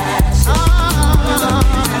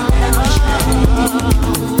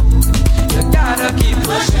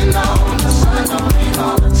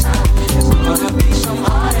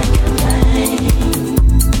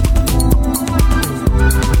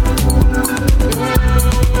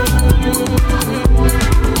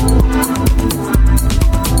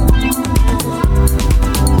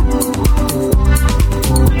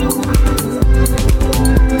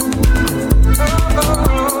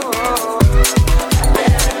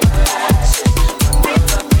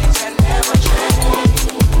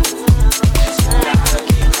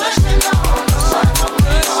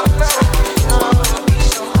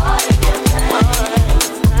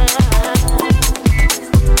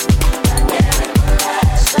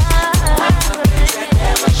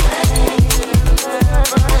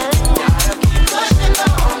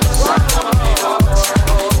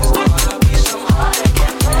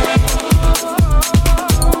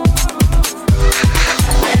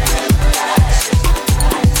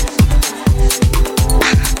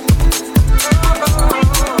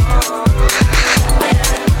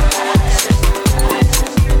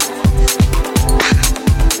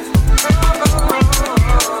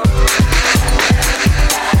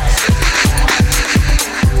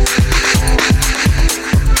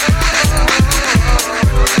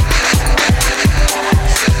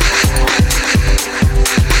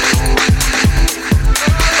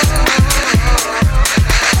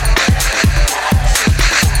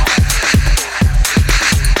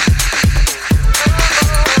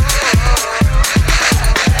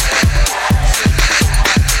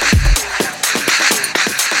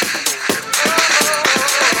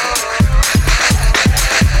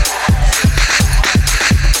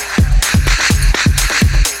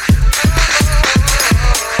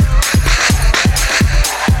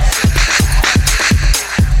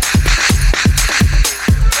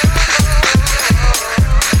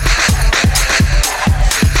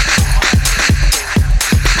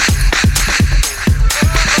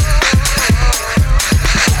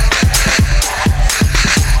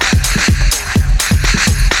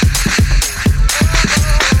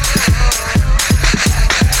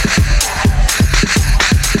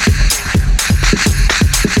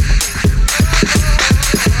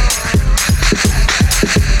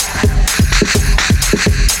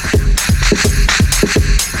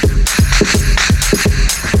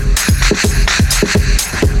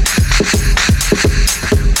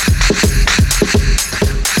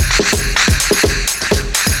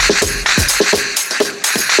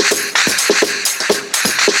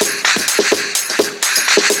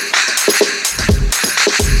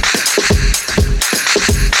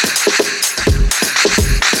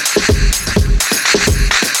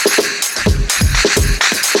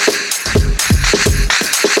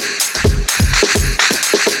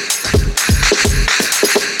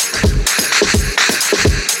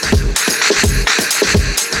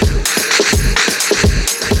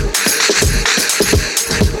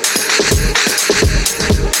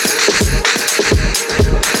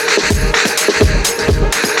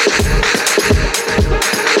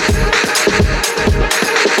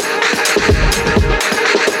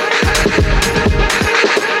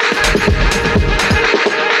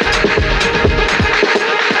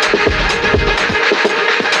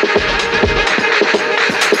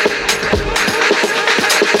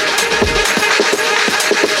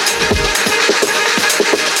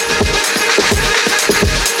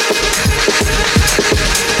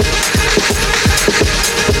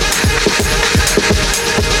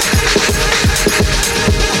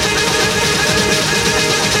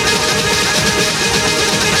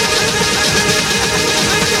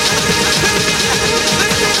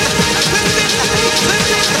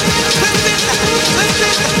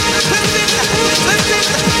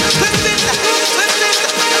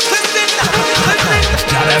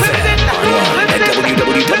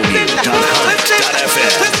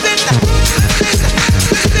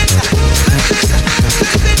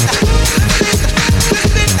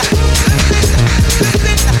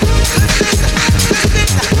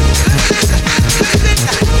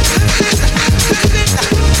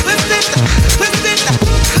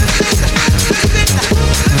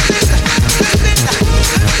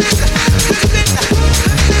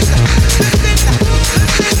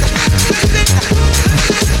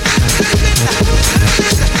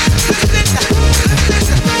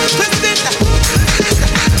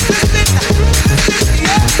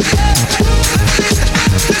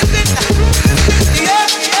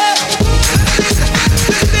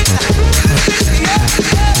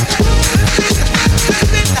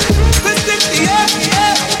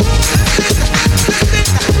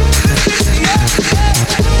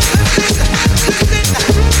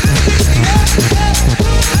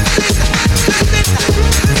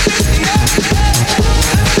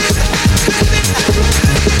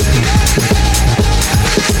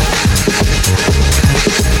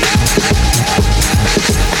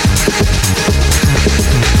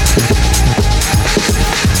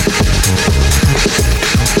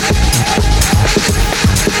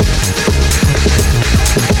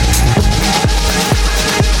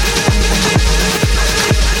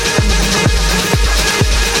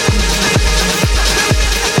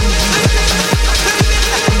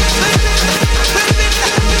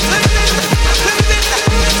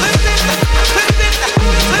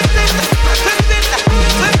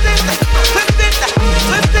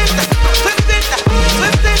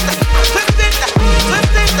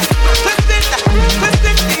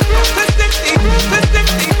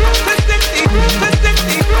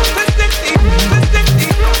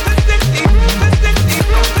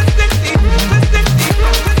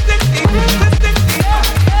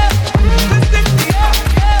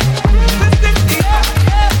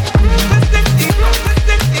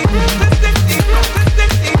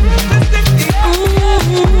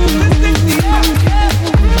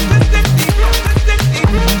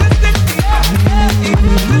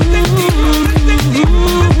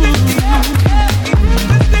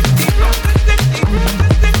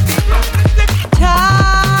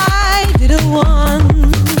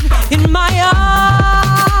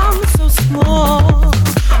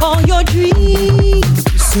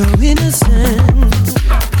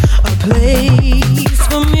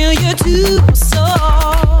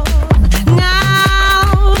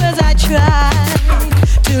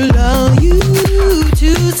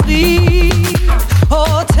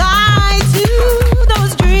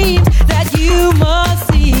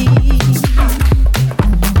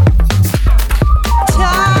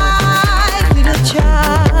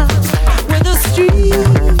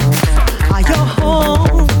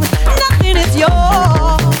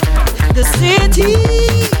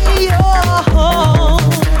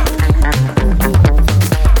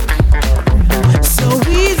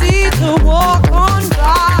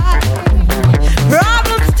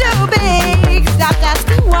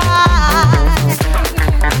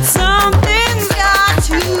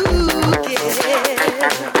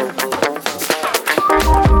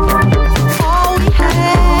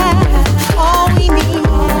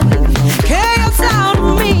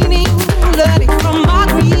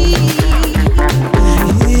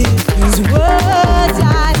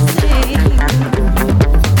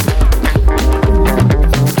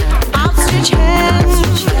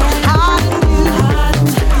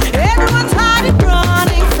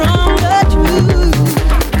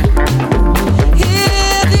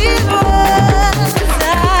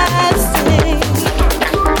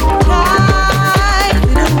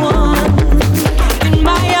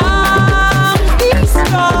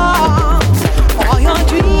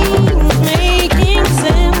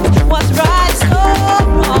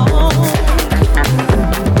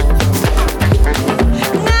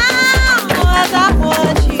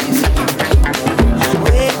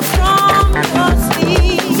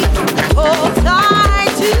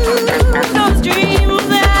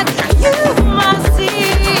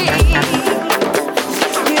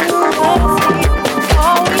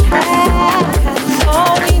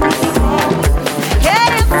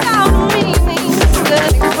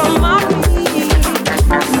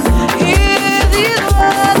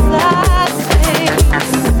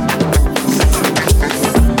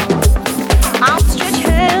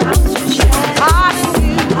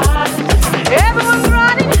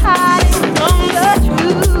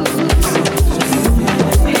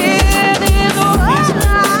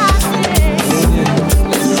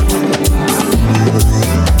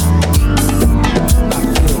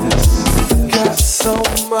 So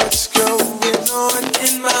much going on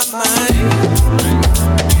in my mind.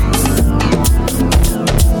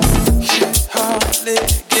 Can't hardly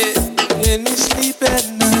get any sleep at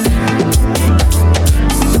night.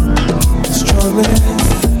 Struggling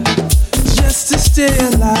just to stay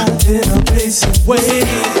alive in a basic way,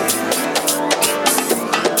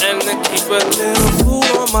 and to keep a little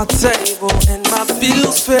food on my table and my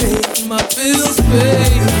bills paid. My bills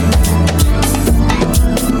paid.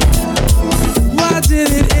 Why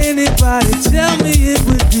didn't anybody tell me it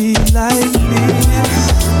would be like this?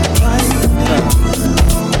 Like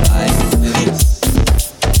this.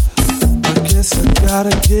 I guess I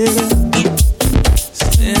gotta get up,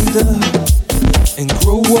 stand up, and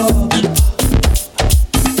grow up,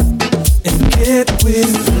 and get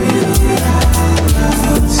with reality.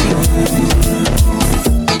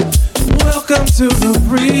 Welcome to the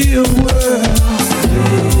real world.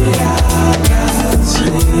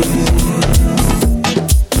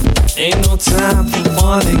 Ain't no time for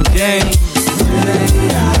fun and games.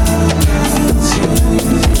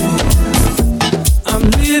 I'm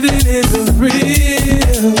living in the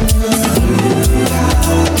real world.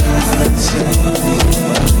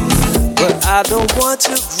 But I don't want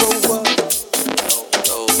to grow up.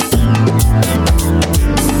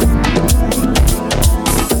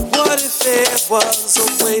 What if there was a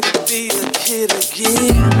way to be a kid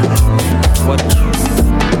again?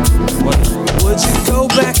 Would you go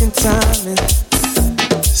back in time and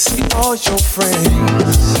see all your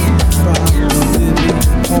friends?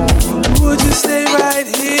 Would you stay right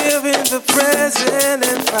here in the present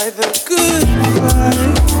and fight the good fight?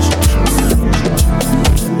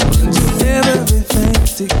 And do everything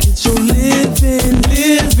to get your living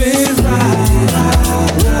right.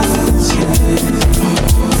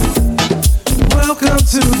 Welcome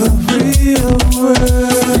to the real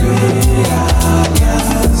world.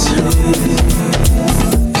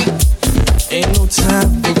 Ain't no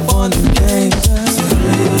time for fun and games.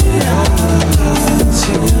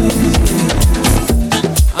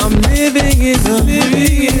 I'm living in the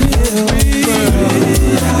real world.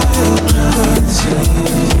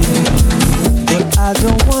 But I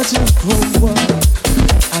don't want to grow up.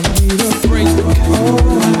 I need a break.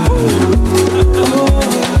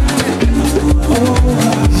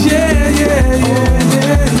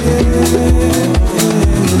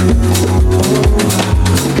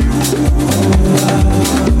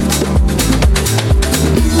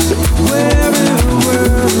 Where in the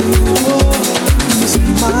world is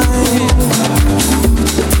mine?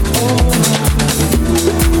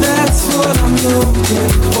 That's what I'm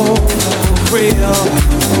looking for, real.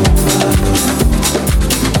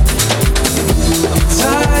 I'm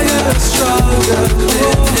tired of struggling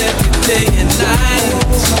every day and night.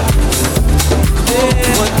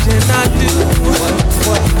 Yeah, what can I do? What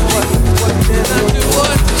can I do?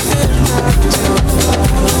 What can I do?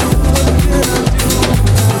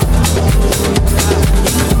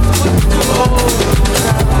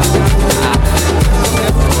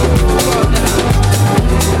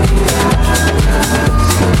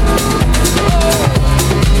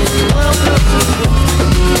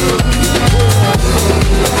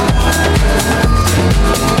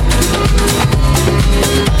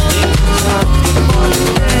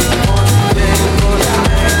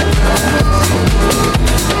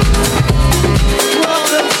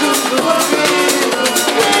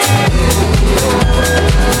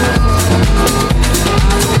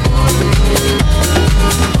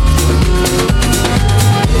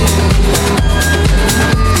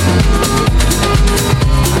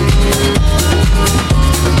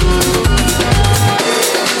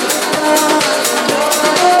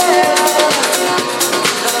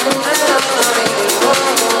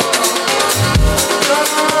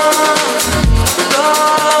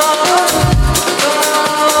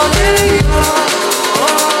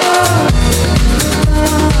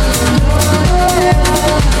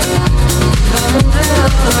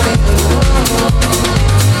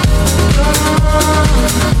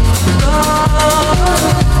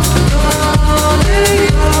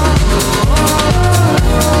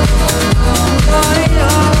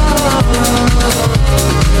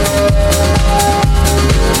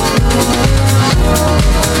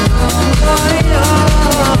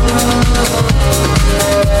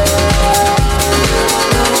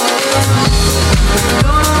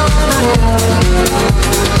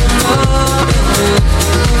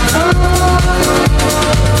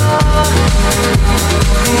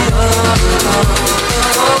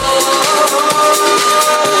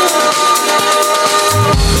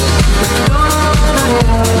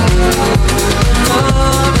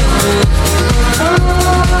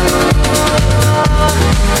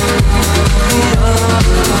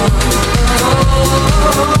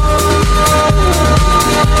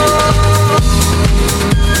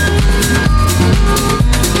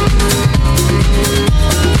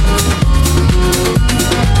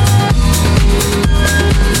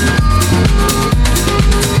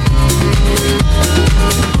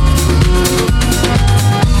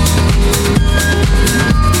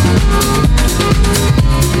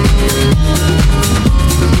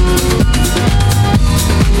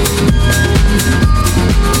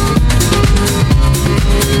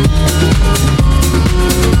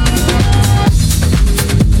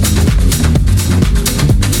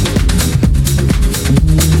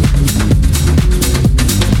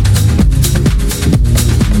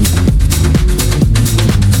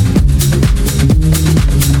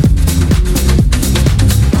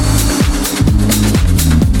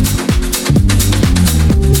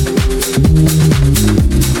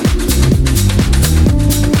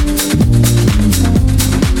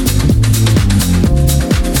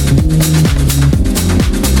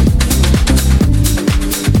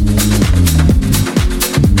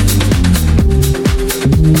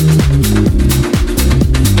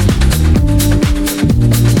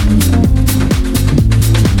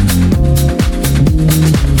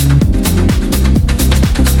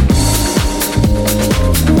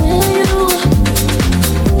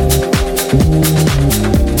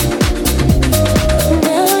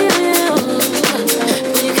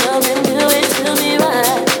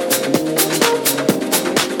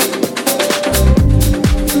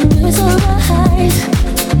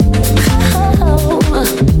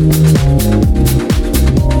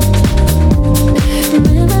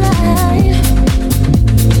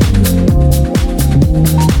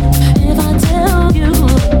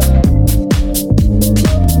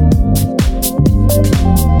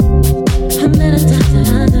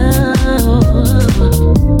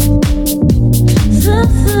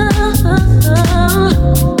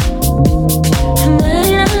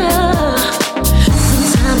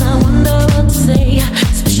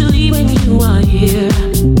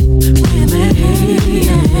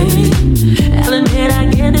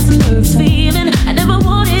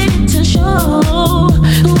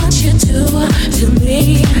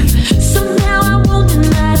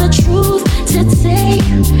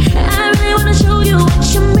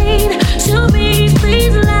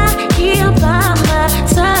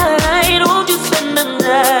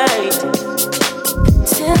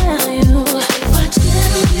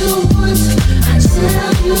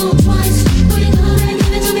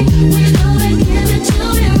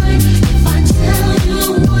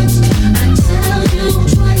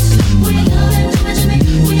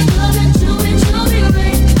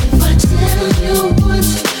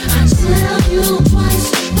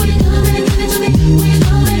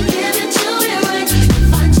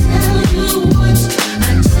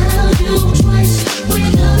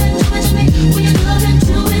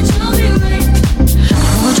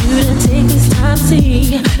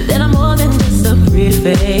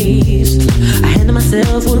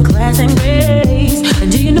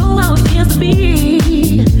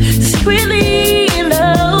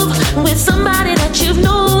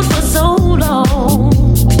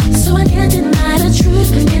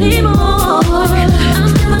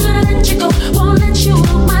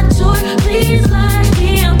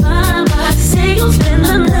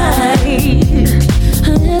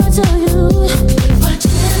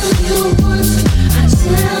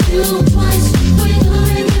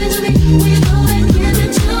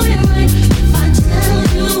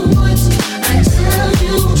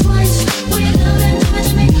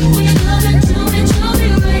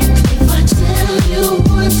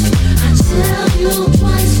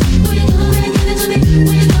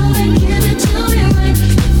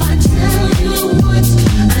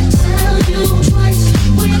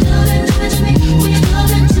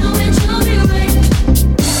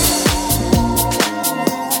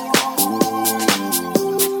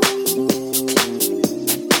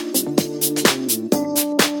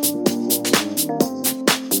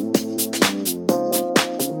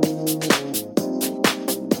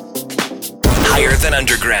 than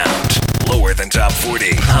underground. Lower than top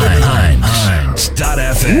 40. Hinds.fm.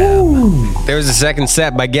 There was a second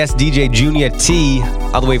set by guest DJ Junior T,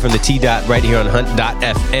 all the way from the T Dot right here on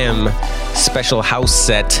Hunt.fm. Special house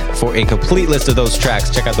set. For a complete list of those tracks,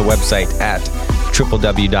 check out the website at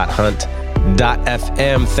www.hunt.fm.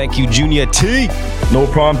 Thank you, Junior T. No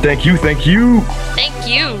problem. Thank you. Thank you.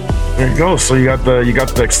 There you go. So you got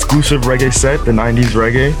the exclusive reggae set, the 90s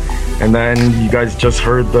reggae, and then you guys just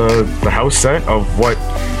heard the house set of what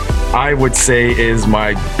I would say is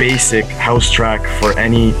my basic house track for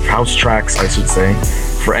any house tracks, I should say,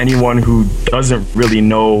 for anyone who doesn't really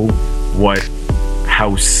know what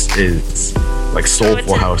house is, like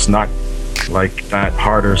soulful house, not like that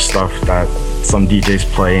harder stuff that some DJs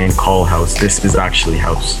play and call house. This is actually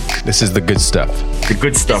house. This is the good stuff. The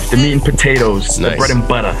good stuff, the meat and potatoes, the bread and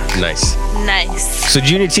butter. Nice. Nice. So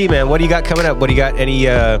Junior T, man, what do you got coming up? What do you got? Any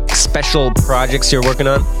special projects you're working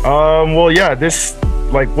on? Well, yeah, this,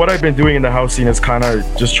 like what I've been doing in the house scene is kind of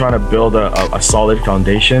just trying to build a solid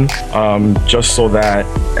foundation, just so that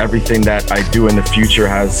everything that I do in the future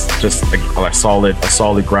has just a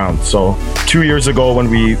solid ground. So 2 years ago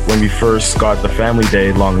when we first got the Family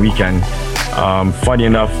Day long weekend, funny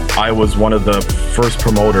enough, I was one of the first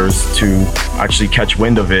promoters to actually catch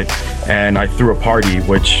wind of it, and I threw a party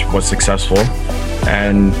which was successful,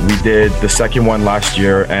 and we did the second one last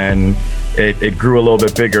year, and it grew a little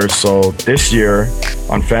bit bigger. So this year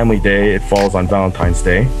on Family Day, it falls on Valentine's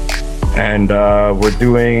Day, and we're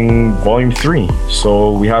doing volume 3.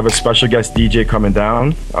 So we have a special guest DJ coming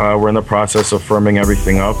down. We're in the process of firming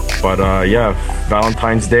everything up, but yeah,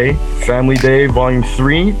 Valentine's Day, Family Day, volume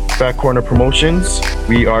 3, Back Corner Promotions.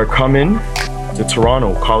 We are coming to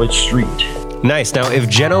Toronto, College Street. Nice. Now, if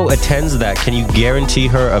Jeno attends that, can you guarantee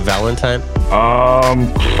her a Valentine?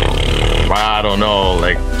 I don't know.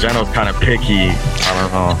 Like, Jeno's kind of picky. I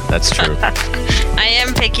don't know. That's true. I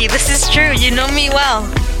am picky. This is true. You know me well.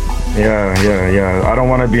 Yeah. I don't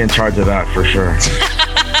want to be in charge of that for sure.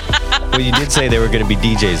 Well, you did say there were going to be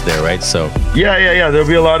DJs there, right? So. Yeah. There'll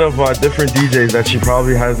be a lot of different DJs that she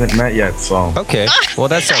probably hasn't met yet. So. Okay. Well,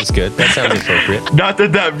 that sounds good. That sounds appropriate. Not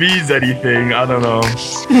that means anything. I don't know.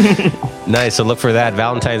 Nice. So look for that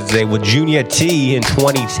Valentine's Day with Junior T in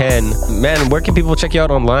 2010. Man, where can people check you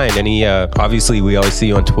out online? Any? Obviously, we always see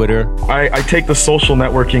you on Twitter. I take the social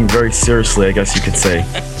networking very seriously, I guess you could say.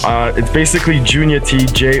 It's basically Junior T,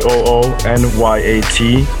 JOONYAT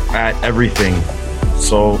at everything.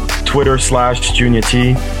 So Twitter /Junior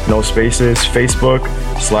T, no spaces. Facebook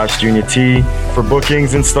 /Junior T. For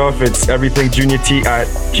bookings and stuff, it's everything Junior T at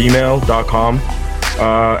gmail.com.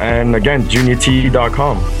 And again,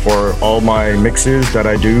 JuniorT.com for all my mixes that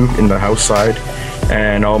I do in the house side,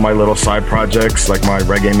 and all my little side projects like my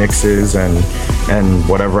reggae mixes and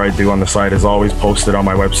whatever I do on the side is always posted on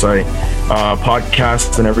my website.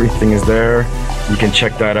 Podcasts and everything is there. You can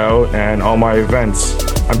check that out, and all my events.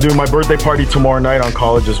 I'm doing my birthday party tomorrow night on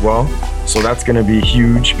College as well, so that's going to be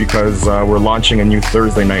huge because we're launching a new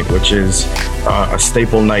Thursday night, which is a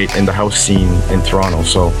staple night in the house scene in Toronto.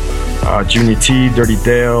 So Junior T, Dirty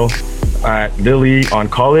Dale at Lily on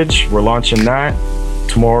College, we're launching that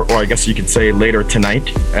tomorrow, or I guess you could say later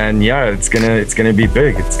tonight. And yeah, it's gonna be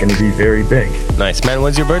big. It's gonna be very big. Nice, man.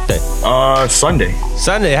 When's your birthday? Sunday.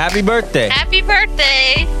 Happy birthday. Happy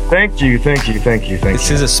birthday. Thank you.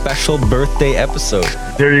 This is a special birthday episode.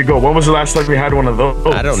 There you go. When was the last time we had one of those?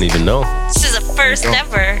 I don't even know. This is a first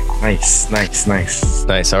ever. Nice.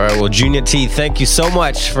 All right. Well, Junior T, thank you so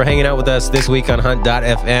much for hanging out with us this week on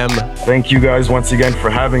Hunt.fm. Thank you guys once again for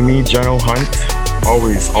having me, Jeno Hunt.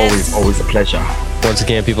 Always a pleasure. Once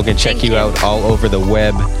again, people can check you out all over the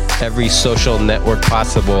web, every social network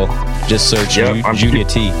possible. Just search Junior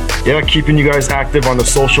T. Yeah, keeping you guys active on the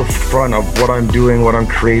social front of what I'm doing, what I'm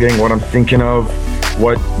creating, what I'm thinking of,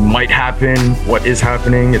 what might happen, what is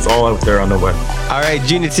happening. It's all out there on the web. All right,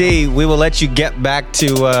 Junior T, we will let you get back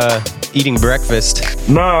to eating breakfast.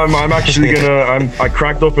 No, I'm actually I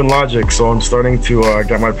cracked open Logic, so I'm starting to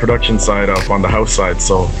get my production side up on the house side.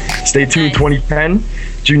 So stay tuned. 2010,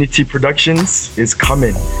 Junior T Productions is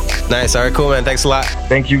coming. Nice. All right, cool, man. Thanks a lot.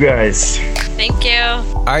 Thank you, guys. Thank you.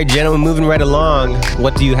 All right, gentlemen, moving right along.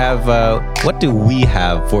 What do you have? What do we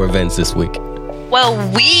have for events this week? Well,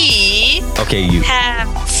 we have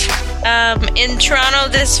in Toronto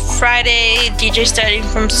this Friday, DJ Starting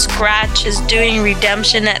From Scratch is doing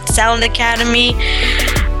Redemption at Sound Academy.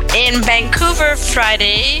 In Vancouver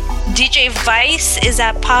Friday, DJ Vice is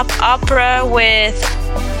at Pop Opera with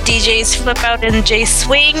DJs Flip Out and Jay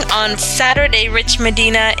Swing. On Saturday, Rich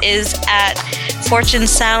Medina is at Fortune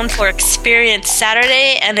Sound for Experience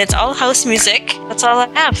Saturday, and it's all house music. That's all I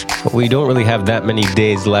have. We don't really have that many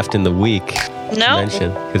days left in the week. No.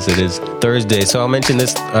 mention because it is Thursday. So I'll mention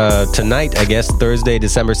this tonight, I guess, Thursday,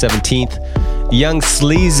 December 17th. Young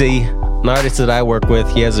Sleazy, an artist that I work with,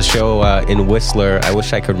 he has a show in Whistler. I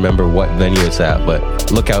wish I could remember what venue it's at,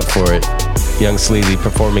 but look out for it. Young Sleazy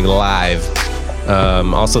performing live.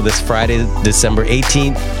 Also this Friday, December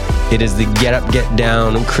 18th, it is the Get Up, Get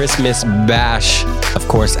Down Christmas Bash, of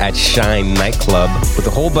course, at Shine Nightclub, with a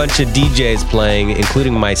whole bunch of DJs playing,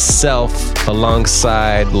 including myself,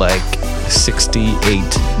 alongside like 68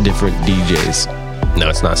 different DJs. No,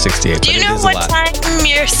 it's not 68, Do you but know it is what a lot. time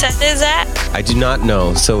your set is at? I do not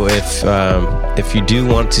know. So if you do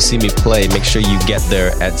want to see me play, make sure you get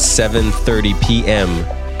there at 7:30 p.m.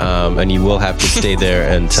 And you will have to stay there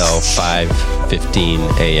until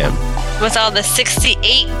 5:15 a.m. With all the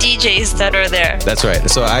 68 DJs that are there. That's right.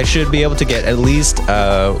 So I should be able to get at least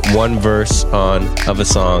one verse of a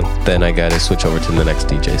song. Then I gotta switch over to the next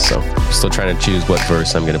DJ. So I'm still trying to choose what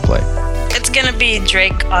verse I'm gonna play. It's gonna be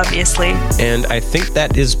Drake, obviously. And I think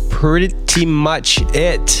that is pretty much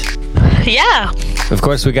it. Yeah. Of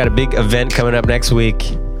course, we got a big event coming up next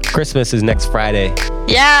week. Christmas is next Friday.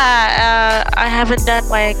 Yeah, I haven't done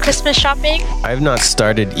my Christmas shopping. I've not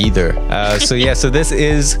started either. So this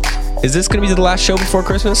is this going to be the last show before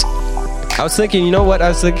Christmas? I was thinking, you know what? I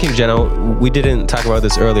was thinking, Jenna, we didn't talk about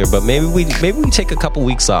this earlier, but maybe we take a couple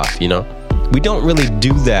weeks off, you know? We don't really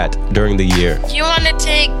do that during the year. You want to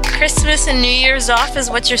take Christmas and New Year's off is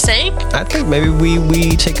what you're saying? I think maybe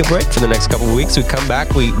we take a break for the next couple of weeks. We come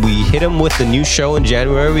back, we hit them with the new show in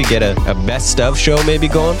January. We get a best of show maybe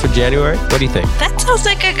going for January. What do you think? That sounds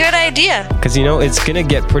like a good idea. Because, you know, it's going to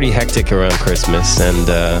get pretty hectic around Christmas. And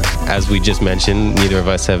as we just mentioned, neither of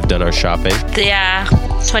us have done our shopping. Yeah,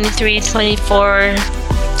 23, 24.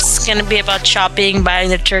 It's going to be about shopping, buying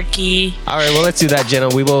the turkey. All right, well, let's do that, Jenna.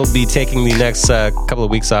 We will be taking the next couple of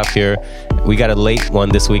weeks off here. We got a late one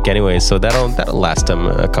this week anyway, so that'll last them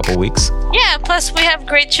a couple weeks. Yeah, plus we have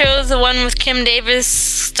great shows. The one with Kim Davis,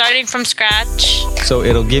 starting from scratch. So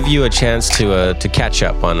it'll give you a chance to catch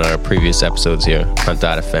up on our previous episodes here on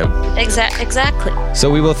Hunt.fm. Exactly. So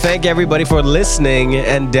we will thank everybody for listening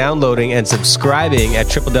and downloading and subscribing at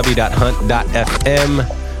www.hunt.fm.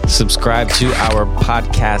 Subscribe to our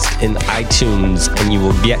podcast in iTunes and you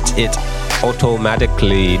will get it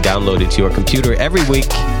automatically downloaded to your computer every week.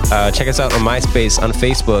 Check us out on MySpace, on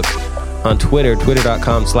Facebook, on Twitter,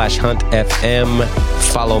 twitter.com/HuntFM.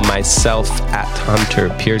 Follow myself at Hunter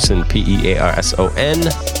Pearson, Pearson. And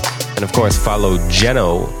of course, follow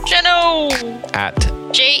Jeno at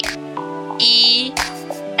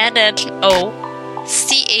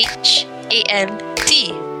JENNOCHANT.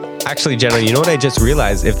 Actually, Jenna, you know what I just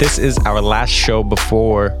realized? If this is our last show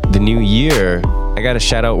before the new year, I got a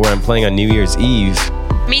shout out where I'm playing on New Year's Eve.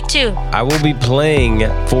 Me too. I will be playing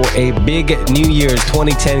for a big New Year's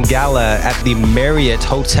 2010 gala at the Marriott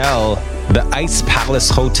Hotel, the Ice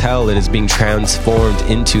Palace Hotel that is being transformed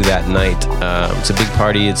into that night. It's a big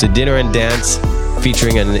party. It's a dinner and dance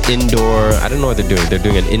featuring an indoor, I don't know what they're doing. They're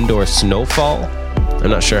doing an indoor snowfall. I'm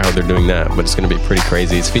not sure how they're doing that, but it's going to be pretty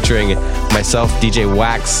crazy. It's featuring myself, DJ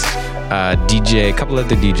Wax, a couple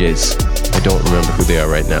other DJs. I don't remember who they are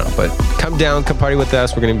right now, but come down, come party with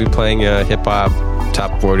us. We're going to be playing hip-hop,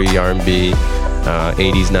 top 40, R&B,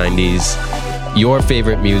 80s, 90s, your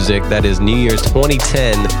favorite music. That is New Year's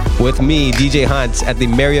 2010 with me, DJ Hunt, at the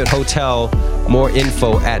Marriott Hotel. More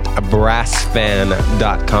info at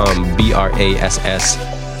brassfan.com, BRASS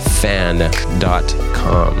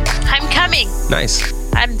fan.com. I'm coming. Nice.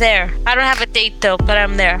 I'm there. I don't have a date though, but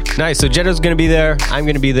I'm there. Nice. So Jenna's going to be there. I'm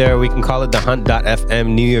going to be there. We can call it the Hunt.fm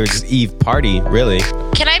New Year's Eve party, really.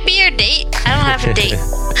 Can I be your date? I don't have a date.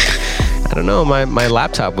 I don't know. My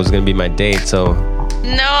laptop was going to be my date, so...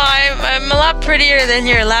 No, I'm a lot prettier than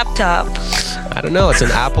your laptop. I don't know. It's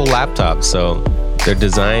an Apple laptop, so they're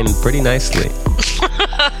designed pretty nicely.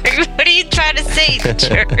 What are you trying to say,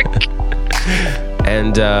 jerk?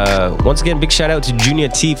 And once again, big shout out to Junior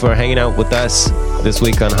T for hanging out with us this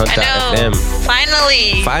week on Hunt.fm.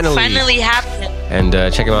 Finally happened. And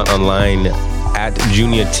check him out online at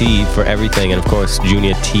Junior T for everything. And of course,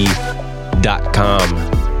 juniort.com.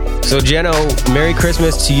 So Jeno, Merry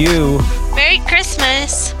Christmas to you. Merry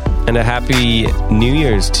Christmas. And a Happy New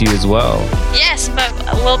Year's to you as well. Yes, but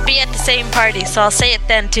we'll be at the same party, so I'll say it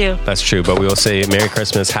then too. That's true, but we will say Merry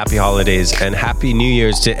Christmas, Happy Holidays, and Happy New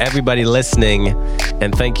Year's to everybody listening.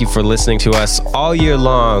 And thank you for listening to us all year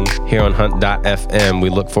long here on Hunt.fm.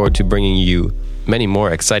 We look forward to bringing you many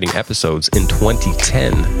more exciting episodes in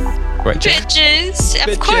 2010. Right, Jen? Bitches,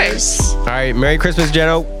 of course. All right, Merry Christmas,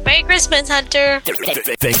 Jeno. Merry Christmas, Hunter.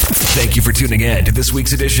 Thank you for tuning in to this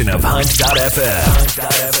week's edition of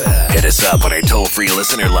Hunt.fm. Hit us up on our toll-free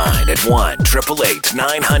listener line at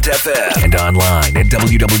 1-888-9-HUNT-FM and online at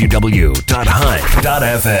www.hunt.fm.